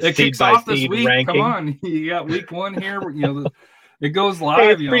a seed by seed ranking. Come on, you got week 1 here. It goes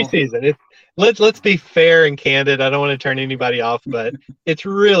live. Hey, it's preseason. Let's be fair and candid. I don't want to turn anybody off, but it's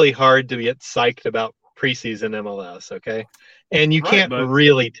really hard to get psyched about preseason MLS. Okay, and you can't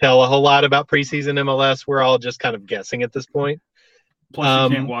really tell a whole lot about preseason MLS. We're all just kind of guessing at this point.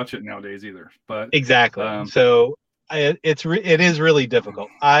 Plus, you can't watch it nowadays either. But exactly. So it is really difficult.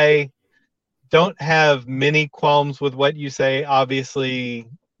 I don't have many qualms with what you say. Obviously,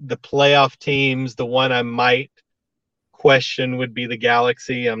 the playoff teams, the one I might question would be the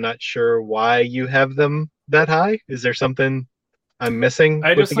Galaxy. I'm not sure why you have them that high. Is there something I'm missing I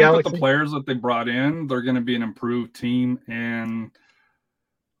with just the think Galaxy? with the players that they brought in, they're going to be an improved team. And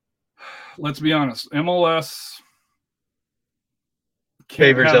let's be honest, MLS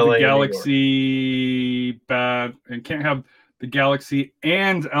can't Favors have the LA and New York. Galaxy bad, and can't have the Galaxy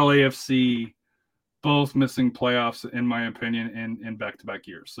and LAFC both missing playoffs, in my opinion, in back-to-back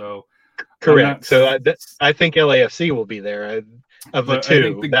years. So Correct. So I think LAFC will be there. Of the two, I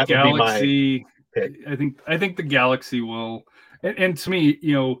think the that Galaxy, would be my pick. I think the Galaxy will. And to me,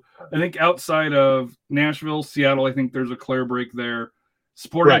 I think outside of Nashville, Seattle, I think there's a clear break there.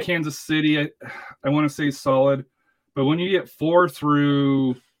 Sporting Right. Kansas City, I want to say solid. But when you get 4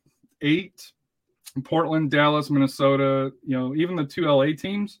 through 8, Portland, Dallas, Minnesota, even the 2 LA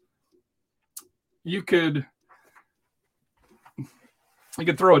teams, you could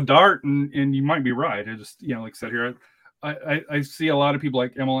throw a dart and you might be right. I just, like I said here, I see a lot of people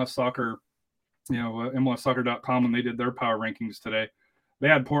like MLS Soccer, MLSsoccer.com, when they did their power rankings today, they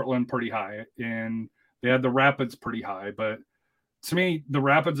had Portland pretty high and they had the Rapids pretty high. But to me, the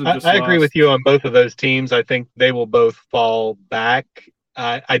Rapids have just I agree with you on both of those teams. I think they will both fall back.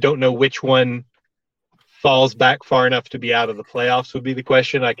 I don't know which one falls back far enough to be out of the playoffs would be the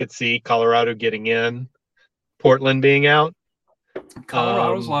question. I could see Colorado getting in, Portland being out.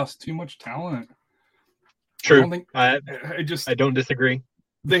 Colorado's lost too much talent. True. I don't disagree.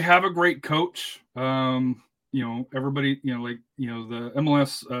 They have a great coach. Everybody, the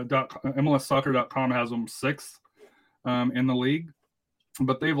MLSsoccer.com has them 6th in the league,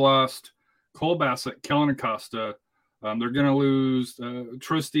 but they've lost Cole Bassett, Kellen Acosta. They're going to lose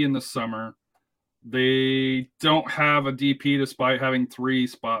Trusty in the summer. They don't have a DP despite having 3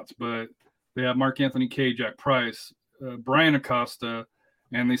 spots, but they have Mark Anthony K, Jack Price, Brian Acosta,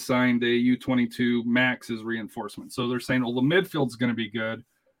 and they signed a U22 Max as reinforcement. So they're saying, well, the midfield's going to be good.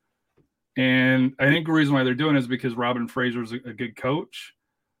 And I think the reason why they're doing it is because Robin Fraser's a good coach.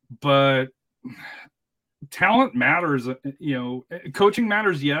 But talent matters, coaching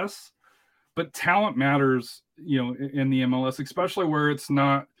matters, yes. But talent matters, in the MLS, especially where it's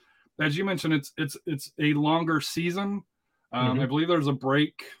not, as you mentioned, it's a longer season. I believe there's a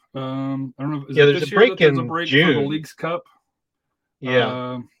break. I don't know. Is it there's this a break year that there's a in break June for the Leagues Cup?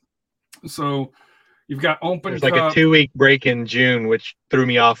 Yeah. So you've got Open There's Cup. like a 2-week break in June, which threw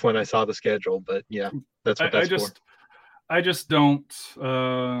me off when I saw the schedule. But yeah, that's what that's for. I just don't.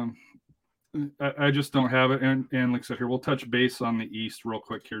 I just don't have it. And like I said here, we'll touch base on the East real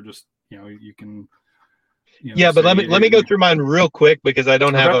quick here. Just you can. But let me go through mine real quick because I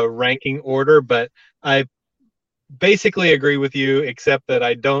don't have a ranking order, but I basically agree with you, except that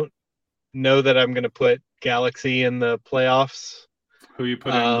I don't know that I'm going to put Galaxy in the playoffs. Who you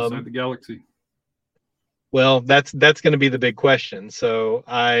put in beside the Galaxy? Well, that's going to be the big question. So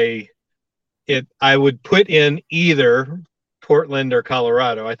I would put in either Portland or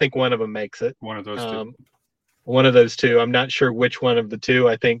Colorado. I think one of them makes it. One of those two. One of those two. I'm not sure which one of the two.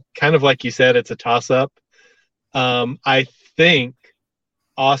 I think, kind of like you said, it's a toss-up. I think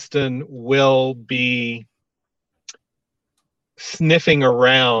Austin will be sniffing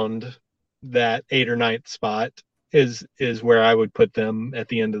around that 8th or 9th spot is where I would put them at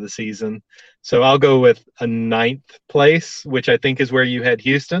the end of the season. So I'll go with a 9th place, which I think is where you had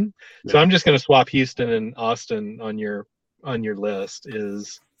Houston. Yeah. So I'm just going to swap Houston and Austin on your list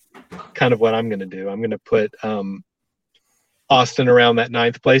is kind of what I'm going to do. I'm going to put Austin around that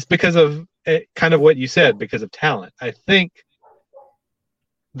 9th place because of kind of what you said, because of talent. I think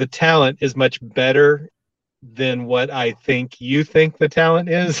the talent is much better than what I think you think the talent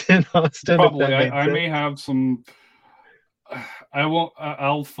is in Austin. Probably. I may have some.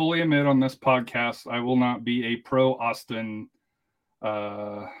 I'll fully admit on this podcast, I will not be a pro Austin.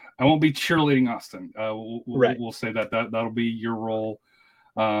 I won't be cheerleading Austin. We'll say that'll be your role.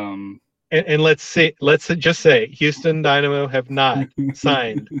 And let's just say Houston Dynamo have not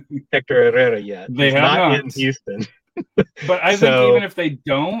signed Hector Herrera yet. He's not in Houston. But I think even if they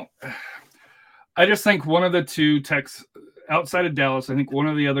don't, I just think one of the two outside of Dallas, I think one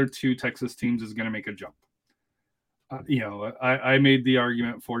of the other 2 Texas teams is going to make a jump. I made the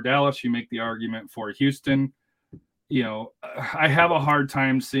argument for Dallas. You make the argument for Houston. I have a hard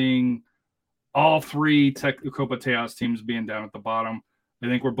time seeing all 3 Copa Tejas teams being down at the bottom. I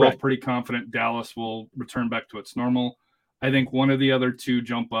think we're both pretty confident Dallas will return back to its normal. I think one of the other 2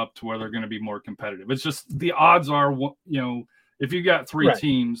 jump up to where they're going to be more competitive. It's just the odds are, if you got 3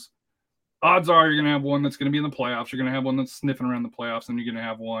 teams, odds are you're going to have one that's going to be in the playoffs. You're going to have one that's sniffing around the playoffs, and you're going to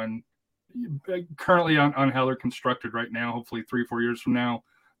have one currently on how they're constructed right now. Hopefully 3-4 years from now,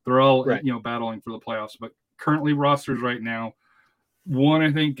 they're all Right. battling for the playoffs. But currently rosters right now,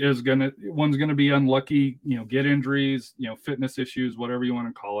 I think one's gonna be unlucky, get injuries, fitness issues, whatever you want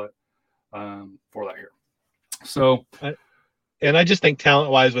to call it, for that here. So, and I just think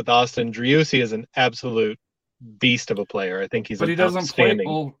talent-wise with Austin, Driussi is an absolute beast of a player. I think he's he doesn't outstanding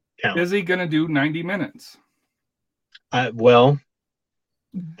play. Well, talent. is he going to do 90 minutes? Well,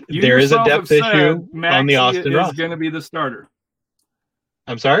 there is a depth issue on the Austin roster. Is going to be the starter.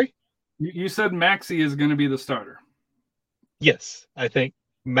 I'm sorry? You said Maxi is going to be the starter. Yes, I think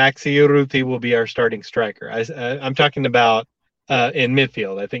Maxi Urruti will be our starting striker. I'm talking about in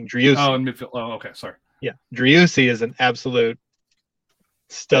midfield. I think Driussi. Oh, in midfield. Oh, okay. Sorry. Yeah, Driussi is an absolute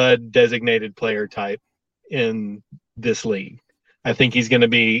stud designated player type in this league. I think he's going to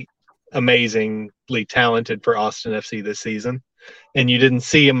be amazingly talented for Austin FC this season. And you didn't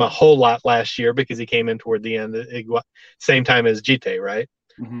see him a whole lot last year because he came in toward the end, same time as Gite, right?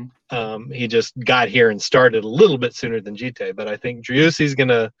 Mm-hmm. He just got here and started a little bit sooner than Gite. But I think Driussi's going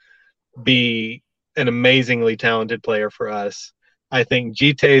to be an amazingly talented player for us. I think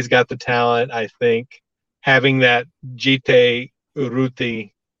Gite's got the talent. I think having that Gite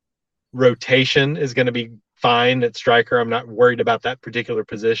Urruti rotation is going to be fine at striker. I'm not worried about that particular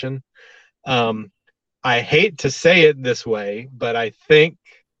position. I hate to say it this way, but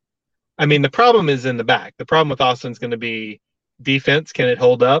the problem is in the back. The problem with Austin's going to be defense. Can it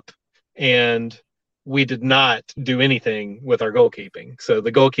hold up? And we did not do anything with our goalkeeping. So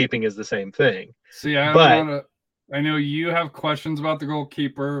the goalkeeping is the same thing. See, I know you have questions about the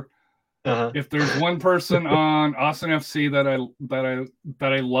goalkeeper. If there's one person on Austin FC that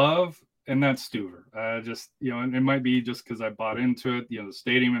I love, and that's Stuver. And it might be just because I bought into it, the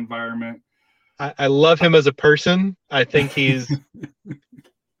stadium environment. I love him as a person. I think he's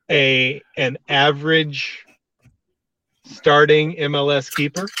an average starting MLS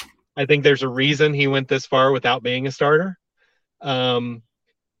keeper. I think there's a reason he went this far without being a starter. And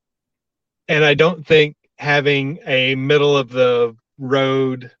I don't think having a middle of the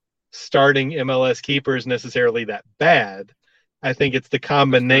road starting MLS keeper is necessarily that bad. I think it's the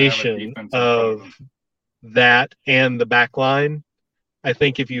combination of that and the back line. I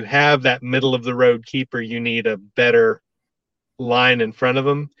think if you have that middle of the road keeper, you need a better line in front of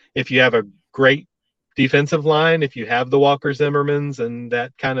him. If you have a great defensive line, if you have the Walker Zimmermans and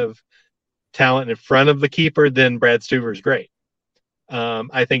that kind of talent in front of the keeper, then Brad Stuver's great.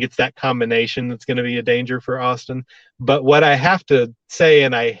 I think it's that combination that's going to be a danger for Austin. But what I have to say,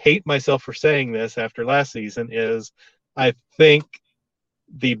 and I hate myself for saying this after last season, is I think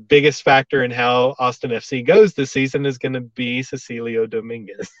the biggest factor in how Austin FC goes this season is going to be Cecilio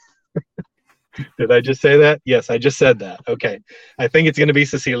Dominguez. Did I just say that? Yes, I just said that. Okay. I think it's going to be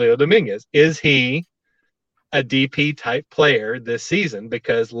Cecilio Dominguez. Is he a DP type player this season?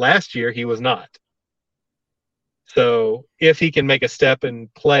 Because last year he was not. So if he can make a step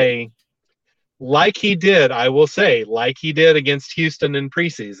and play like he did, I will say, like he did against Houston in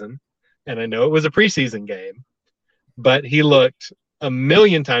preseason, and I know it was a preseason game, but he looked a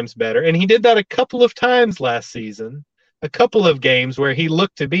million times better. And he did that a couple of times last season, a couple of games where he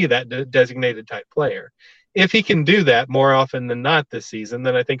looked to be that designated type player. If he can do that more often than not this season,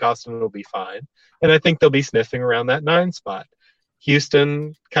 then I think Austin will be fine. And I think they'll be sniffing around that 9 spot.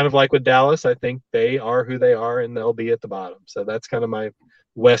 Houston, kind of like with Dallas, I think they are who they are and they'll be at the bottom. So that's kind of my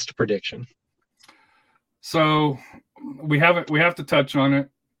West prediction. So we have to touch on it.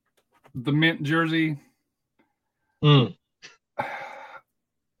 The mint jersey. You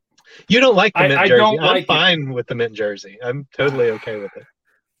don't like the mint jersey. Don't like I'm fine with the mint jersey. I'm totally okay with it.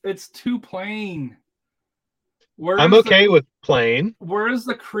 It's too plain. I'm okay with plain. Where is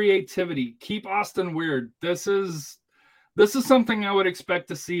the creativity? Keep Austin weird. This is something I would expect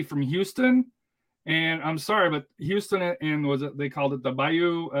to see from Houston. And I'm sorry, but Houston and they called it the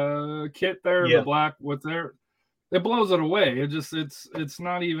Bayou kit there, the black what's there. It blows it away. It's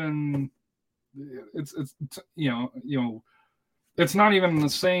not even it's it's not even the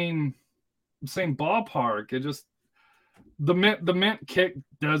same ballpark. It just the mint kit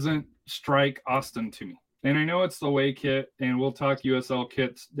doesn't strike Austin to me. And I know it's the away kit, and we'll talk USL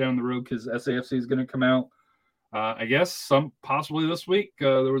kits down the road because SAFC is going to come out. I guess possibly this week.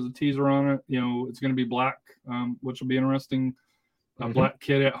 There was a teaser on it. It's going to be black, which will be interesting. Black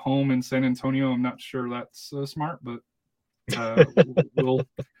kit at home in San Antonio. I'm not sure that's smart, but we'll.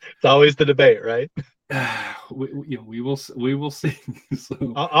 It's always the debate, right? We will see. So,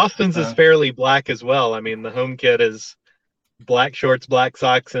 Austin's is fairly black as well. I mean, the home kit is, black shorts, black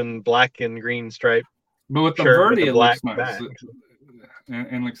socks, and black and green stripe But with the shirt with Verdi, a it black looks nice. back.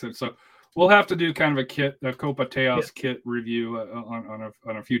 And like I said, so we'll have to do kind of a Copa Teos Yeah. kit review on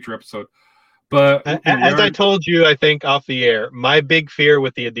a future episode. But As I told you, I think off the air, my big fear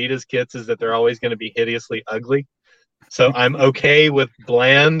with the Adidas kits is that they're always going to be hideously ugly. So I'm okay with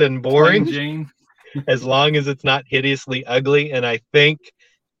bland and boring Jane, as long as it's not hideously ugly. And I think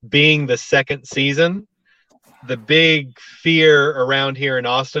being the second season, the big fear around here in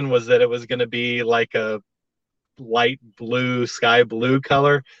Austin was that it was going to be like a light blue, sky blue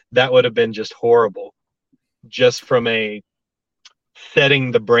color. That would have been just horrible, just from a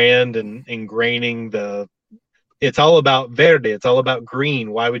setting the brand and ingraining the, it's all about verde, it's all about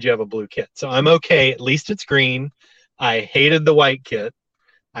green. Why would you have a blue kit? So I'm okay, at least it's green. I hated the white kit.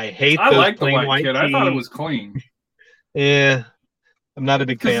 I like the plain white kit. I thought it tee. was clean. Yeah, I'm not a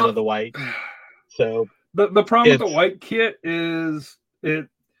big fan of the white. So the problem with the white kit is it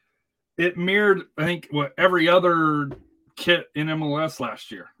mirrored, I think, what every other kit in MLS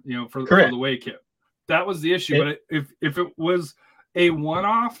last year, for the away kit. That was the issue. But if it was a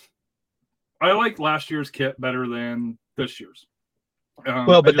one-off, I liked last year's kit better than this year's.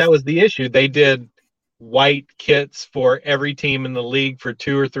 That was the issue. They did white kits for every team in the league for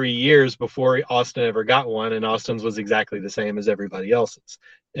 2 or 3 years before Austin ever got one, and Austin's was exactly the same as everybody else's.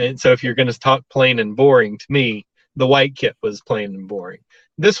 And so if you're going to talk plain and boring, to me, the white kit was plain and boring.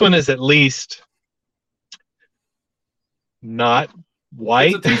 This one is at least not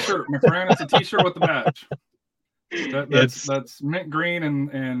white. It's a t-shirt, my friend. It's a t-shirt with the badge. That's mint green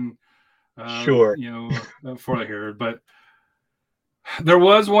and sure, for the hair. But there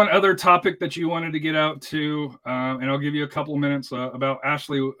was one other topic that you wanted to get out to, and I'll give you a couple of minutes about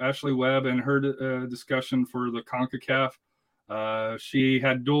Ashley Webb and her discussion for the CONCACAF. She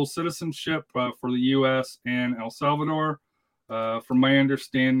had dual citizenship for the U.S. and El Salvador. From my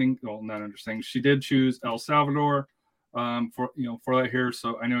understanding, well, not understanding, she did choose El Salvador for that here.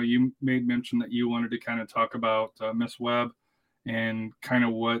 So I know you made mention that you wanted to kind of talk about Miss Webb and kind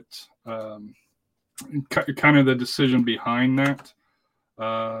of what kind of the decision behind that.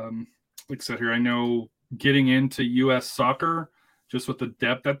 Like I said here, I know getting into U.S. soccer, just with the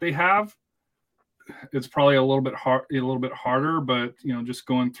depth that they have, it's probably a little bit harder. But just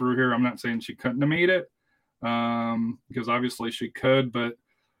going through here, I'm not saying she couldn't have made it, because obviously she could. But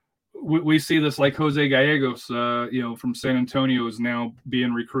we see this, like Jose Gallegos, from San Antonio, is now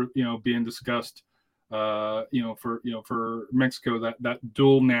being being discussed, for Mexico, that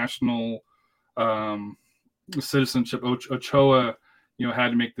dual national citizenship. Ochoa, had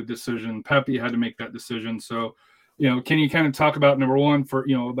to make the decision. Pepe had to make that decision. So, can you kind of talk about, number one,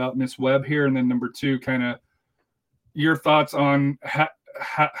 about Miss Webb here, and then number two, kind of your thoughts on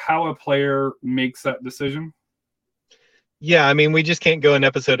how a player makes that decision? Yeah, I mean, we just can't go an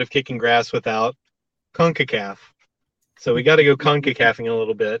episode of Kicking Grass without CONCACAF. So we got to go CONCACAFing a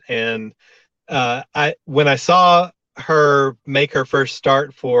little bit. And when I saw her make her first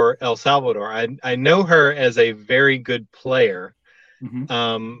start for El Salvador, I know her as a very good player.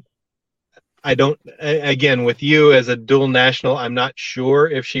 Mm-hmm. I don't, again, with you as a dual national, I'm not sure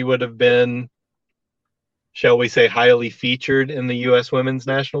if she would have been, shall we say, highly featured in the U.S. women's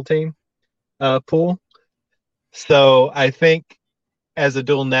national team pool. So I think as a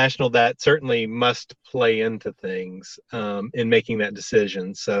dual national, that certainly must play into things in making that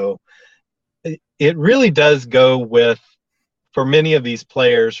decision. So it really does go with, for many of these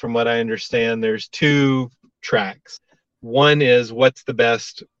players, from what I understand, there's two tracks. One is what's the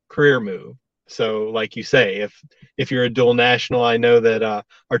best career move. So like you say, if you're a dual national, I know that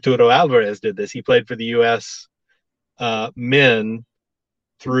Arturo Alvarez did this. He played for the U.S. Men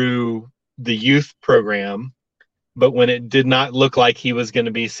through the youth program, but when it did not look like he was going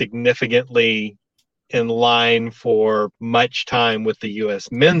to be significantly in line for much time with the U.S.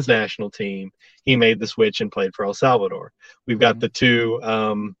 men's national team, he made the switch and played for El Salvador. We've got the two,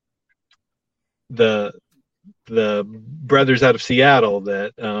 the brothers out of Seattle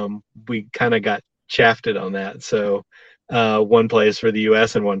that we kind of got shafted on that. So one plays for the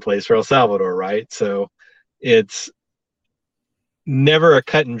U.S. and one plays for El Salvador, right? So it's never a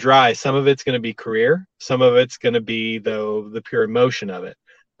cut and dry. Some of it's going to be career. Some of it's going to be, though, the pure emotion of it.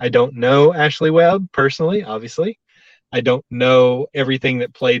 I don't know Ashley Webb personally, obviously. I don't know everything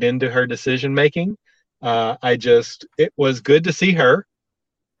that played into her decision making. It was good to see her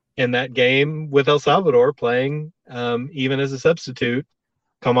in that game with El Salvador playing, even as a substitute,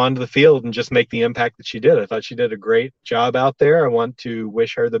 come onto the field and just make the impact that she did. I thought she did a great job out there. I want to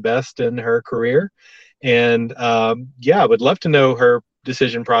wish her the best in her career. And I would love to know her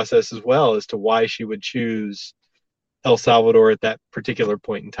decision process as well as to why she would choose El Salvador at that particular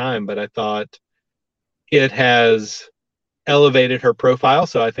point in time, but I thought it has elevated her profile.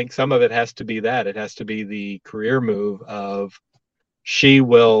 So I think some of it has to be that. It has to be the career move of she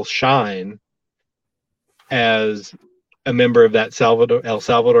will shine as a member of that El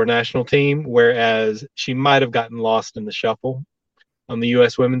Salvador national team, whereas she might have gotten lost in the shuffle on the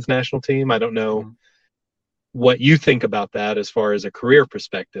U.S. women's national team. I don't know what you think about that as far as a career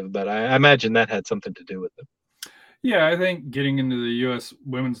perspective, but I imagine that had something to do with it. Yeah, I think getting into the U.S.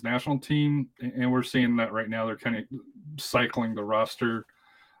 women's national team, and we're seeing that right now, they're kind of cycling the roster,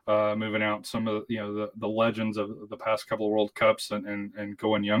 moving out some of the legends of the past couple of World Cups and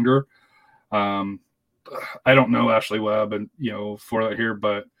going younger. I don't know Ashley Webb and for that here,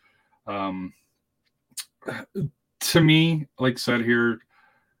 but to me, like I said here,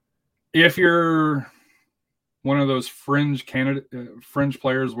 if you're one of those fringe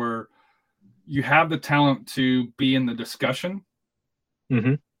players where you have the talent to be in the discussion,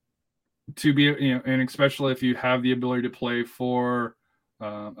 to be, and especially if you have the ability to play for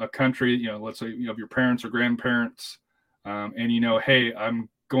a country, let's say you have your parents or grandparents, and hey, I'm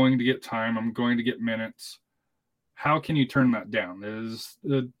going to get time, I'm going to get minutes. How can you turn that down? Is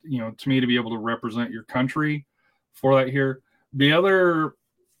to me, to be able to represent your country for that here. The other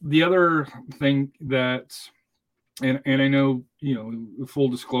thing that, and I know, full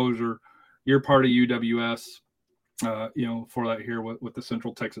disclosure, you're part of UWS, for that here with the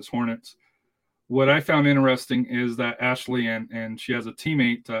Central Texas Hornets. What I found interesting is that Ashley and she has a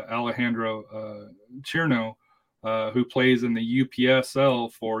teammate, Alejandro Chirno, who plays in the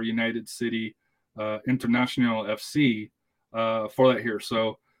UPSL for United City International FC for that here.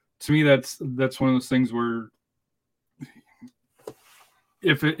 So to me, that's one of those things where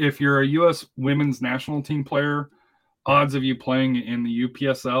if you're a U.S. women's national team player, odds of you playing in the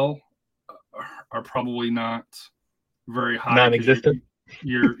UPSL are probably not very high. Non-existent.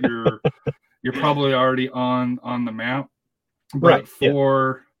 You're probably already on the map. But right.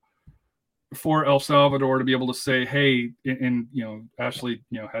 For El Salvador to be able to say, hey, and Ashley,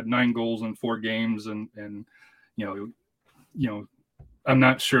 had 9 goals in 4 games, and I'm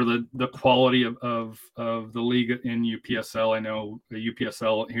not sure the quality of the league in UPSL. I know the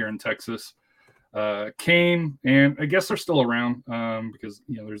UPSL here in Texas came, and I guess they're still around because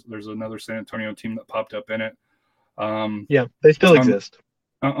there's another San Antonio team that popped up in it. They still exist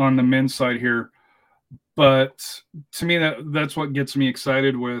on the men's side here. But to me, that's what gets me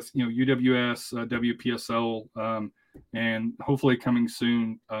excited with UWS, WPSL, and hopefully coming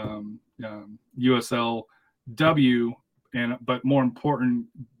soon USLW, but more important,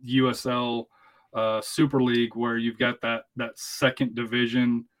 USL Super League, where you've got that second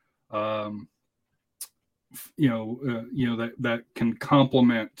division, that can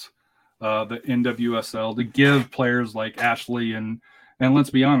complement the NWSL to give players like Ashley and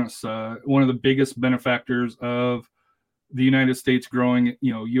let's be honest, one of the biggest benefactors of the United States growing,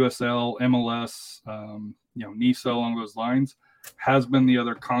 USL, MLS, NISA along those lines, has been the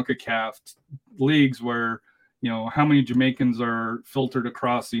other CONCACAF leagues where, how many Jamaicans are filtered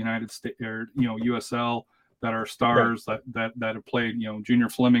across the United States or, USL that are stars, right, that have played, Junior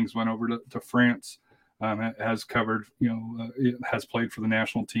Flemings went over to France, has covered, has played for the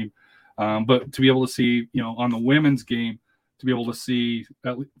national team. But to be able to see, on the women's game, to be able to see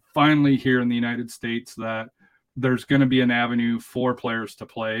finally here in the United States that there's going to be an avenue for players to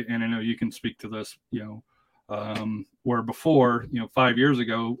play. And I know you can speak to this, where before, 5 years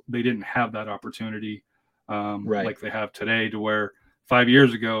ago, they didn't have that opportunity right, like they have today, to where 5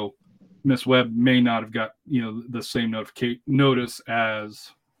 years ago, Miss Webb may not have got, the same notice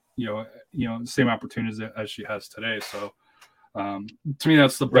as, same opportunities as she has today. So to me,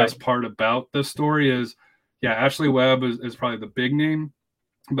 that's the best part about this story is, Ashley Webb is probably the big name,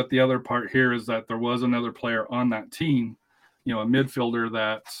 but the other part here is that there was another player on that team, a midfielder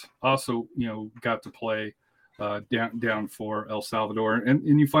that also, got to play down for El Salvador.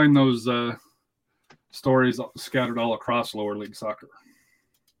 And you find those stories scattered all across lower league soccer.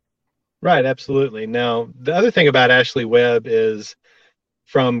 Right, absolutely. Now, the other thing about Ashley Webb is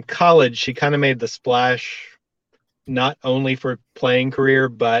from college, she kind of made the splash, not only for playing career,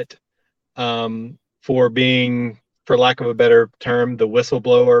 but for being, for lack of a better term, the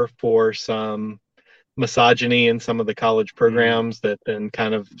whistleblower for some misogyny in some of the college programs that then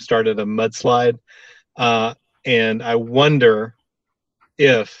kind of started a mudslide. And I wonder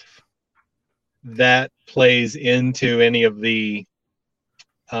if that plays into any of the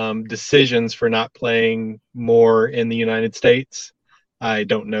decisions for not playing more in the United States. I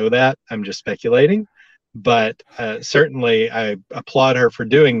don't know that. I'm just speculating. But certainly I applaud her for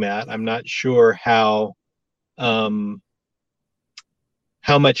doing that. I'm not sure how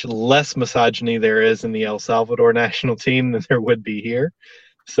how much less misogyny there is in the El Salvador national team than there would be here.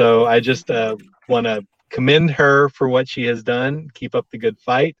 So I just want to commend her for what she has done. Keep up the good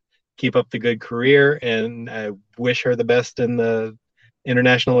fight. Keep up the good career, and I wish her the best in the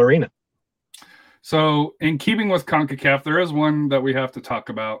international arena. So, in keeping with CONCACAF, there is one that we have to talk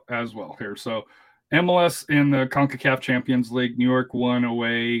about as well here. So, MLS in the CONCACAF Champions League, New York won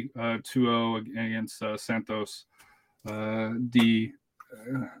away 2-0 against Santos de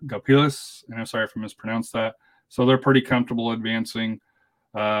Gapilas, and I'm sorry if I mispronounced that. So, they're pretty comfortable advancing.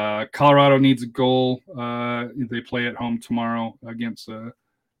 Colorado needs a goal. They play at home tomorrow against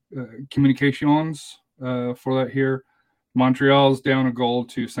Comunicaciones for that here. Montreal's down a goal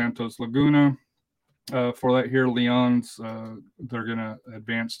to Santos Laguna. For that here, Leon's they're going to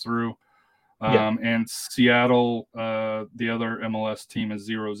advance through. And Seattle, the other MLS team, is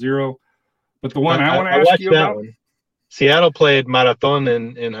 0-0. But the one I want to ask you about. One. Seattle played Marathon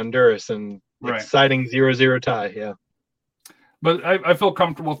in Honduras, and exciting 0-0 tie, yeah. But I feel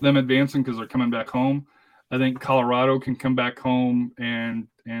comfortable with them advancing because they're coming back home. I think Colorado can come back home and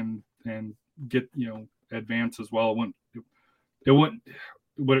get advance as well. It wouldn't.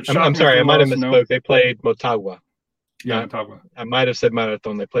 I'm sorry, I might have misspoke. They played Motagua. Yeah, Motagua. I might have said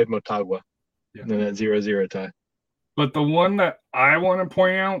Marathon. They played Motagua. Yeah. And then that 0-0 tie. But the one that I want to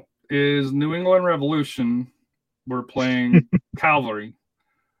point out is New England Revolution were playing Calvary.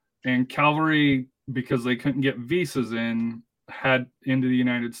 And Calvary, because they couldn't get visas into the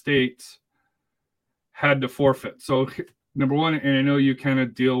United States, had to forfeit. So, number one, and I know you kind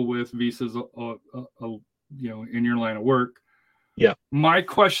of deal with visas, in your line of work. Yeah. My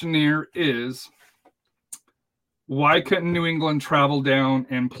question here is, why couldn't New England travel down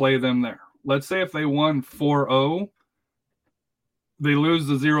and play them there? Let's say if they won 4-0, they lose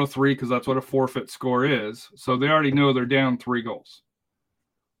the 0-3 because that's what a forfeit score is. So they already know they're down 3 goals.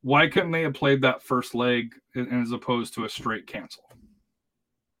 Why couldn't they have played that first leg as opposed to a straight cancel?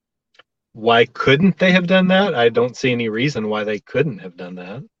 Why couldn't they have done that? I don't see any reason why they couldn't have done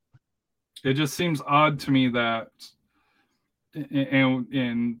that. It just seems odd to me that,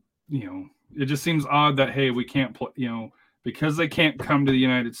 and it just seems odd that, hey, we can't play, because they can't come to the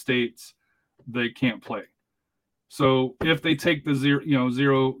United States, they can't play. So if they take the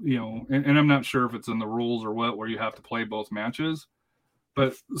zero, and I'm not sure if it's in the rules or what, where you have to play both matches,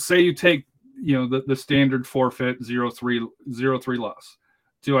 but say you take, the standard forfeit 0-3 loss.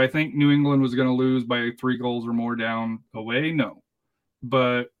 Do I think New England was going to lose by 3 goals or more down away? No.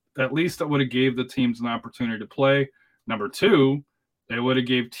 But at least it would have gave the teams an opportunity to play. Number 2, they would have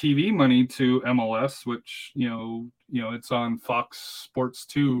gave TV money to MLS, which, it's on Fox Sports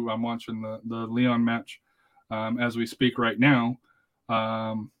 2. I'm watching the Leon match as we speak right now.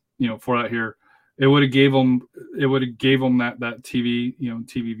 For that here, it would have gave them that TV,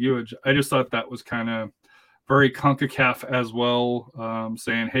 TV viewage. I just thought that was kind of very CONCACAF as well,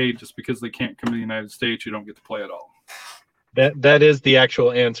 saying, hey, just because they can't come to the United States, you don't get to play at all. That is the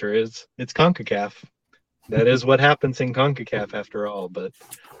actual answer. It's CONCACAF. That is what happens in CONCACAF after all. But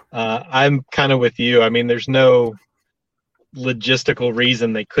I'm kind of with you. I mean, there's no logistical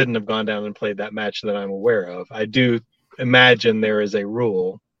reason they couldn't have gone down and played that match that I'm aware of. I do imagine there is a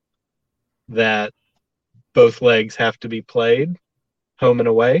rule that both legs have to be played home and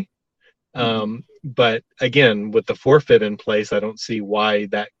away. But again, with the forfeit in place, I don't see why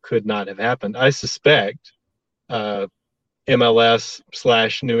that could not have happened. I suspect MLS/New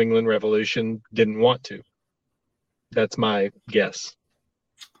England Revolution didn't want to. That's my guess.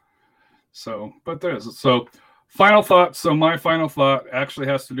 So, but there is. So, final thought. So, my final thought actually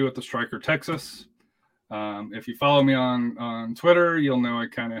has to do with the striker Texas. If you follow me on Twitter, you'll know I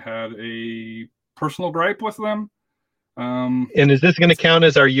kind of had a personal gripe with them. And is this going to count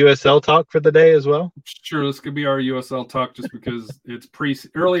as our USL talk for the day as well? Sure, this could be our USL talk just because it's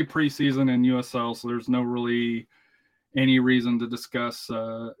early preseason in USL, so there's no really any reason to discuss,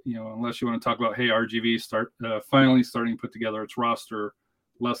 unless you want to talk about, hey, RGV finally starting to put together its roster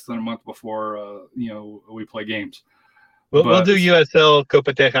less than a month before, we play games. We'll do USL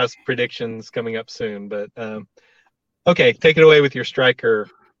Copa Tejas predictions coming up soon, but okay, take it away with your striker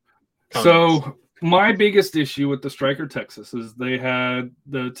comments. So my biggest issue with the striker Texas is they had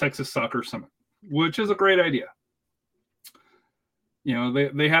the Texas Soccer Summit, which is a great idea.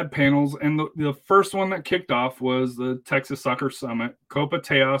 They had panels, and the first one that kicked off was the Texas Soccer Summit, Copa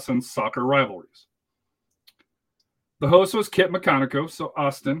Tejas and Soccer Rivalries. The host was Kit Mecanico, so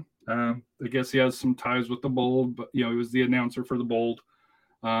Austin. I guess he has some ties with the Bold, but he was the announcer for the Bold.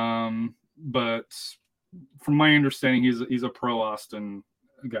 But from my understanding, he's a pro Austin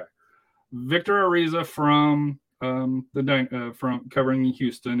guy. Victor Ariza from from covering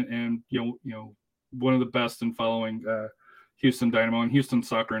Houston, and one of the best in following Houston Dynamo and Houston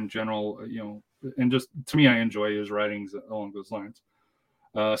soccer in general. And just to me, I enjoy his writings along those lines.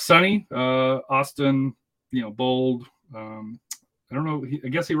 Sonny, Austin, Bold. I don't know. I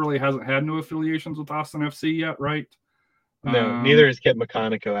guess he really hasn't had no affiliations with Austin FC yet, right? No, neither is Kit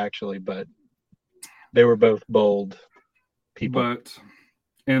McConico, actually, but they were both Bold people.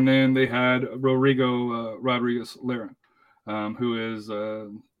 And then they had Rodriguez Lara, who is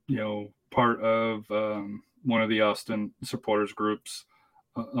part of one of the Austin supporters groups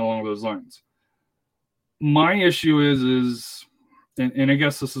along those lines. My issue is, and I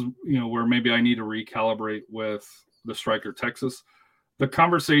guess this is where maybe I need to recalibrate with the Striker Texas. The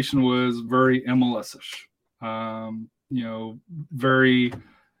conversation was very MLS-ish, very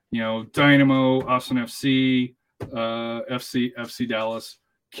Dynamo, Austin FC, FC Dallas.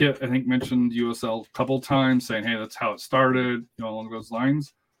 Kit, I think, mentioned USL a couple times, saying, "Hey, that's how it started," along those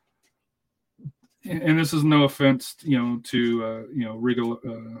lines. And this is no offense, to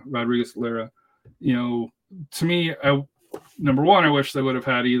Rodriguez Lara. To me, number one, I wish they would have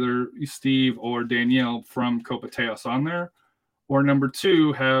had either Steve or Danielle from Copa Teos on there, or number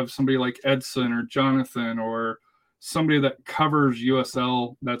two, have somebody like Edson or Jonathan or somebody that covers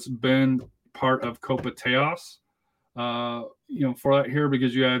USL that's been part of Copa Teos. For that here,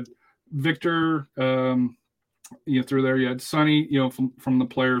 because you had Victor, through there, you had Sonny, from the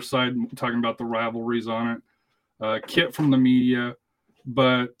player side, talking about the rivalries on it, Kit from the media,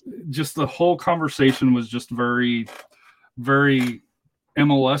 but just the whole conversation was just very, very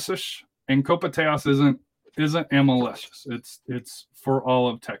MLS-ish, and Copa Teos isn't MLS. It's for all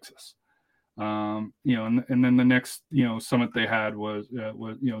of Texas. And then the next, summit they had was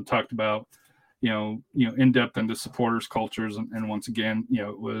talked about, in depth into supporters cultures. And once again,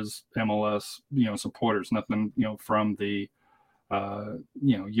 it was MLS, supporters, nothing, from the,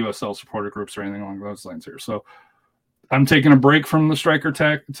 USL supporter groups or anything along those lines here. So I'm taking a break from the Striker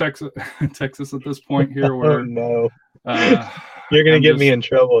Texas at this point here. Where, oh, no. You're going to get me in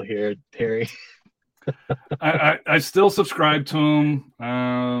trouble here, Terry. I still subscribe to him.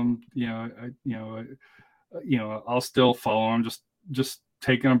 I'll still follow him. Just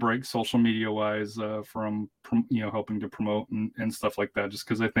taking a break, social media wise, from helping to promote and stuff like that. Just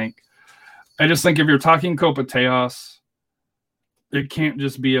because I just think if you're talking Copa Teos, it can't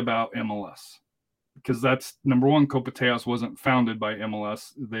just be about MLS, because that's number one. Copa Teos wasn't founded by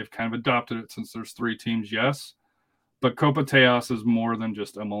MLS. They've kind of adopted it since there's 3 teams. Yes, but Copa Teos is more than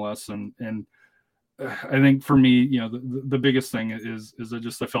just MLS, and I think for me, the biggest thing is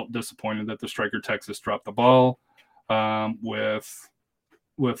I felt disappointed that the Striker Texas dropped the ball with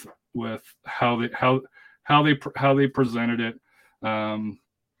how they presented it.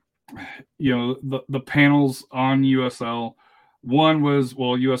 The panels on USL. One was,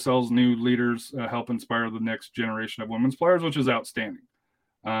 USL's new leaders help inspire the next generation of women's players, which is outstanding.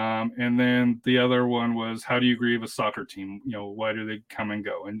 And then the other one was, how do you grieve a soccer team? Why do they come and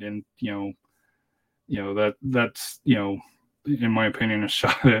go? And that's in my opinion a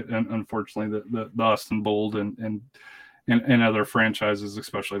shot at, and unfortunately the Austin Bold and other franchises,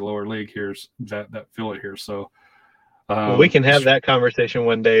 especially lower league here, that feel it here. So we can have that conversation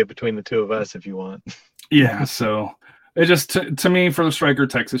one day between the two of us if you want. Yeah. So it just to me, for the Striker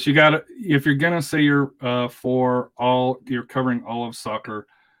Texas, you got to, if you're gonna say you're covering all of soccer,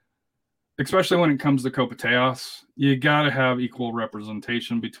 especially when it comes to Copa Teos, you got to have equal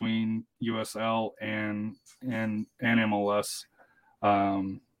representation between USL and MLS.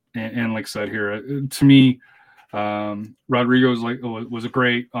 And like I said here, to me, Rodrigo was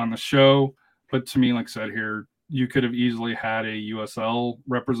great on the show, but to me, like I said here, you could have easily had a USL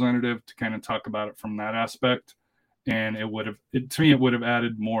representative to kind of talk about it from that aspect, and it would have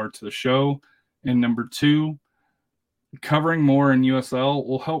added more to the show. And number two, covering more in USL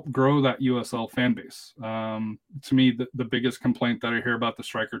will help grow that USL fan base. To me, the biggest complaint that I hear about the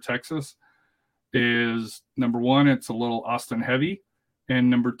Striker Texas is, number one, it's a little Austin heavy, and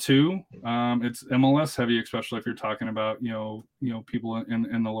number two, it's MLS heavy, especially if you're talking about people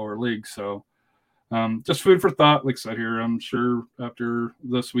in the lower league. So just food for thought. Like I said here, I'm sure after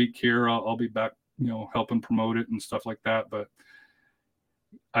this week here, I'll be back, helping promote it and stuff like that. But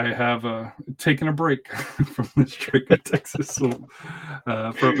I have taken a break from the Striker Texas for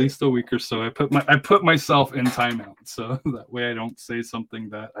at least a week or so. I put myself in timeout, so that way I don't say something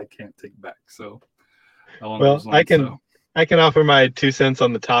that I can't take back. So, I can offer my 2 cents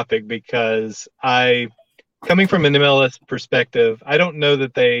on the topic, because coming from an MLS perspective, I don't know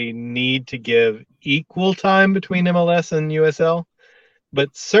that they need to give equal time between MLS and USL,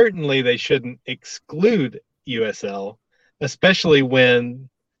 but certainly they shouldn't exclude USL, especially when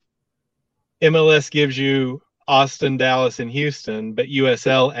MLS gives you Austin, Dallas, and Houston, but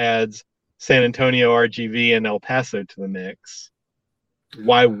USL adds San Antonio, RGV, and El Paso to the mix.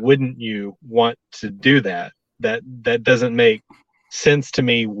 Why wouldn't you want to do that? That doesn't make sense to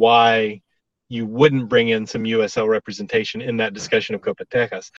me why you wouldn't bring in some USL representation in that discussion of Copa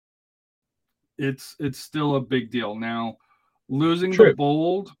Texas. It's still a big deal. Now, losing True. the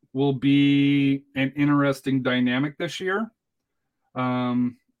Bold will be an interesting dynamic this year.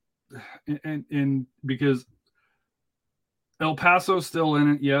 And because El Paso's still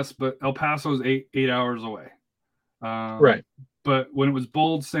in it, yes, but El Paso's eight hours away. Right. But when it was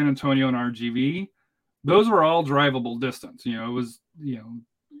Bold, San Antonio, and RGV, those were all drivable distance. It was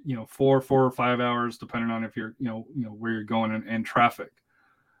 4 or 5 hours, depending on if you're where you're going and traffic.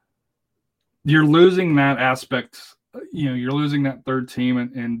 You're losing that aspect. You're losing that third team,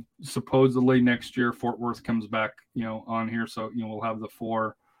 and supposedly next year Fort Worth comes back on here, so we'll have the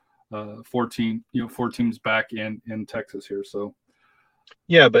four teams back in Texas here. So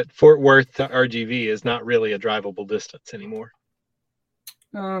yeah, but Fort Worth to RGV is not really a drivable distance anymore.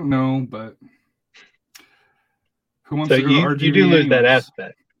 No, but who wants so to go to RGV? You do lose anyways? that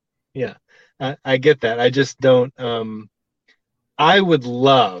aspect. Yeah, I get that. I just don't. I would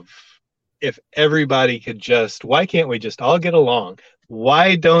love if everybody could just. Why can't we just all get along?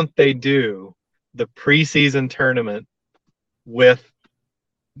 Why don't they do the preseason tournament with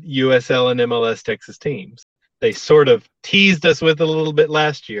USL and MLS Texas teams? They sort of teased us with it a little bit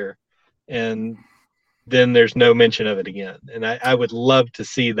last year, and then there's no mention of it again. And I would love to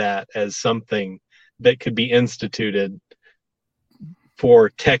see that as something that could be instituted for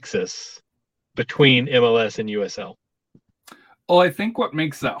Texas between MLS and USL. Well, I think what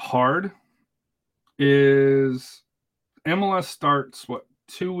makes that hard is MLS starts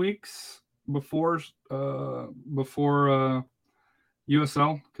 2 weeks before USL,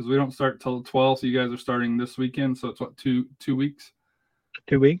 because we don't start till the 12th. So you guys are starting this weekend, so it's 2 weeks.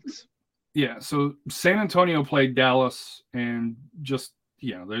 2 weeks. Yeah. So San Antonio played Dallas, and just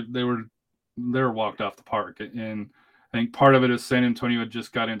they were walked off the park. And I think part of it is San Antonio had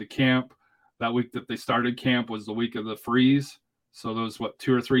just got into camp. That week that they started camp was the week of the freeze. So those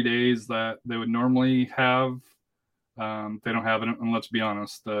 2 or 3 days that they would normally have, they don't have it. And let's be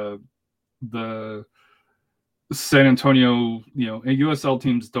honest, the San Antonio, and USL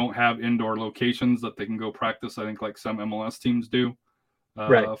teams don't have indoor locations that they can go practice. I think like some MLS teams do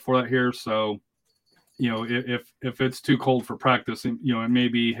for that here. So, if it's too cold for practice, it may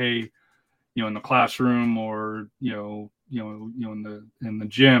be, hey, in the classroom or, in the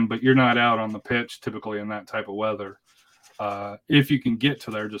gym, but you're not out on the pitch typically in that type of weather. If you can get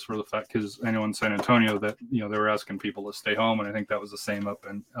to there, just for the fact, because I know in San Antonio that, they were asking people to stay home. And I think that was the same up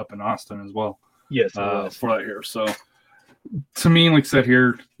in Austin as well. Yes, for that here. So to me, like I said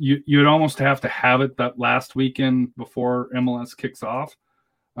here, you'd almost have to have it that last weekend before MLS kicks off.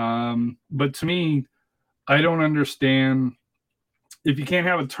 But to me, I don't understand, if you can't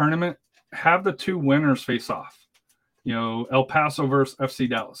have a tournament, have the two winners face off. El Paso versus FC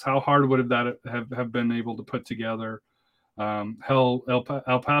Dallas. How hard would that have been able to put together?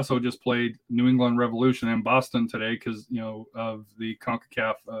 El Paso just played New England Revolution in Boston today because of the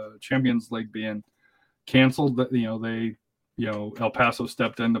CONCACAF Champions League being canceled. That El Paso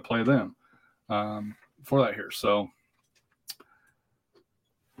stepped in to play them for that here. So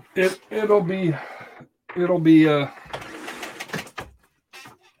it'll be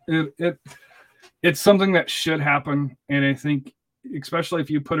it's something that should happen, and I think especially if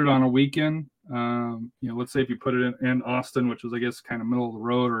you put it on a weekend. Let's say if you put it in Austin, which is, I guess, kind of middle of the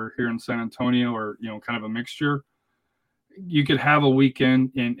road, or here in San Antonio, or, kind of a mixture, you could have a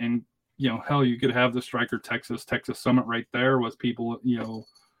weekend and hell, you could have the Striker Texas Summit right there with people,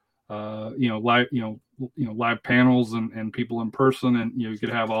 live panels and people in person. And, you could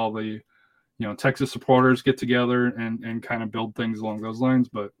have all the, Texas supporters get together and kind of build things along those lines.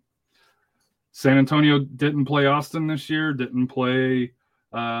 But San Antonio didn't play Austin this year, didn't play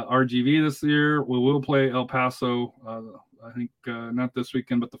RGV this year. We will play El Paso, I think not this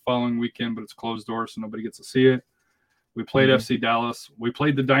weekend, but the following weekend, but it's closed doors, so nobody gets to see it. We played FC Dallas. We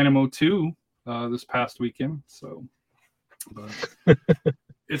played the Dynamo 2 this past weekend. So but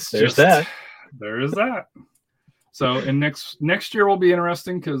it's there's that. There is that. So, and next year will be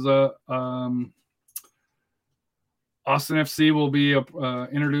interesting because Austin FC will be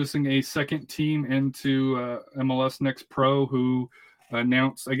introducing a second team into MLS Next Pro, who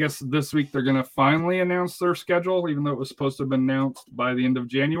announced, I guess this week they're going to finally announce their schedule, even though it was supposed to have been announced by the end of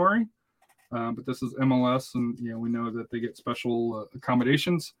January. But this is MLS, and we know that they get special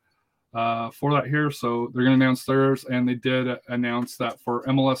accommodations. for that here. So they're going to announce theirs, and they did announce that for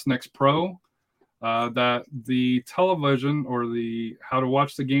MLS Next Pro, that the television or the how to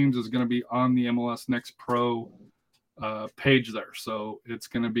watch the games is going to be on the MLS Next Pro page there. So it's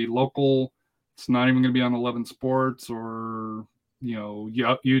going to be local. It's not even going to be on 11 Sports or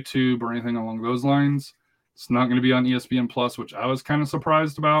YouTube or anything along those lines. It's not going to be on ESPN Plus, which I was kind of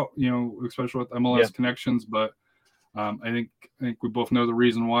surprised about, especially with MLS connections. But I think we both know the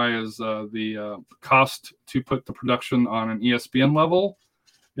reason why is the cost to put the production on an ESPN level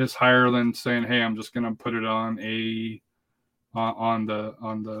is higher than saying, hey, I'm just going to put it on on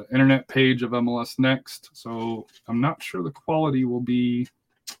the internet page of MLS Next. So I'm not sure the quality will be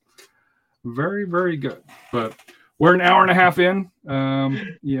very, very good. But we're an hour and a half in, and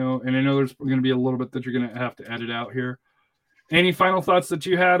I know there's going to be a little bit that you're going to have to edit out here. Any final thoughts that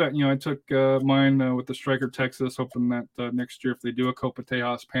you had? I took mine with the Striker Texas, hoping that next year, if they do a Copa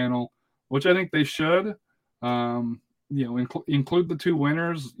Tejas panel, which I think they should, include the two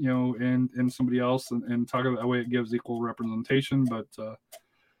winners, and somebody else, and talk about that way it gives equal representation. But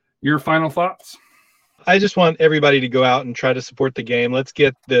your final thoughts? I just want everybody to go out and try to support the game. Let's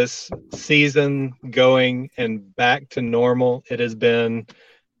get this season going and back to normal. It has been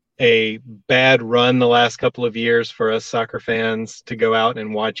a bad run the last couple of years for us soccer fans to go out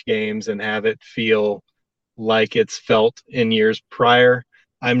and watch games and have it feel like it's felt in years prior.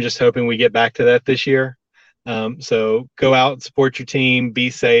 I'm just hoping we get back to that this year. So go out and support your team, be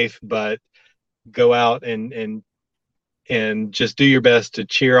safe, but go out and just do your best to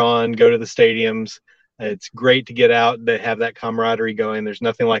cheer on, go to the stadiums. It's great to get out, to have that camaraderie going. There's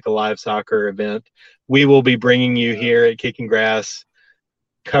nothing like a live soccer event. We will be bringing you here at Kicking Grass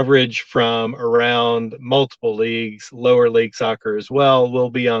coverage from around multiple leagues, lower league soccer as well. We'll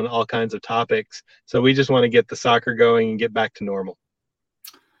be on all kinds of topics. So we just want to get the soccer going and get back to normal.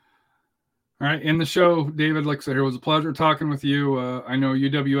 All right, in the show, David, like I said, it was a pleasure talking with you. I know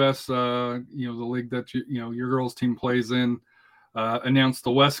UWS, the league that your girls team plays in, announced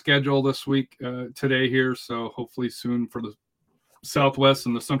the West schedule this week today here. So hopefully soon for the Southwest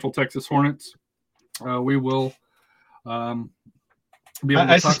and the Central Texas Hornets, we will be able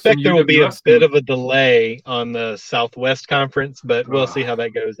to I suspect there will be a bit of a delay on the Southwest Conference, but we'll see how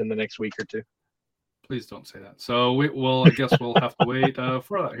that goes in the next week or two. Please don't say that. So I guess we'll have to wait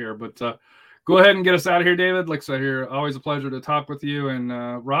for that here. But go ahead and get us out of here, David. Like I said here, always a pleasure to talk with you. And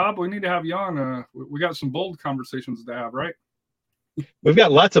Rob, we need to have you on. We got some bold conversations to have, right? We've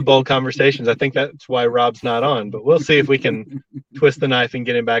got lots of bold conversations. I think that's why Rob's not on, but we'll see if we can twist the knife and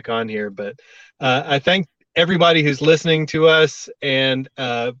get him back on here. But I thank everybody who's listening to us, and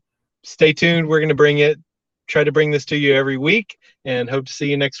stay tuned. We're going to try to bring this to you every week, and hope to see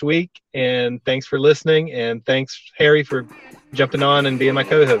you next week. And thanks for listening. And thanks, Harry, for jumping on and being my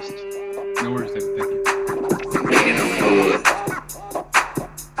co-host. No worries, David.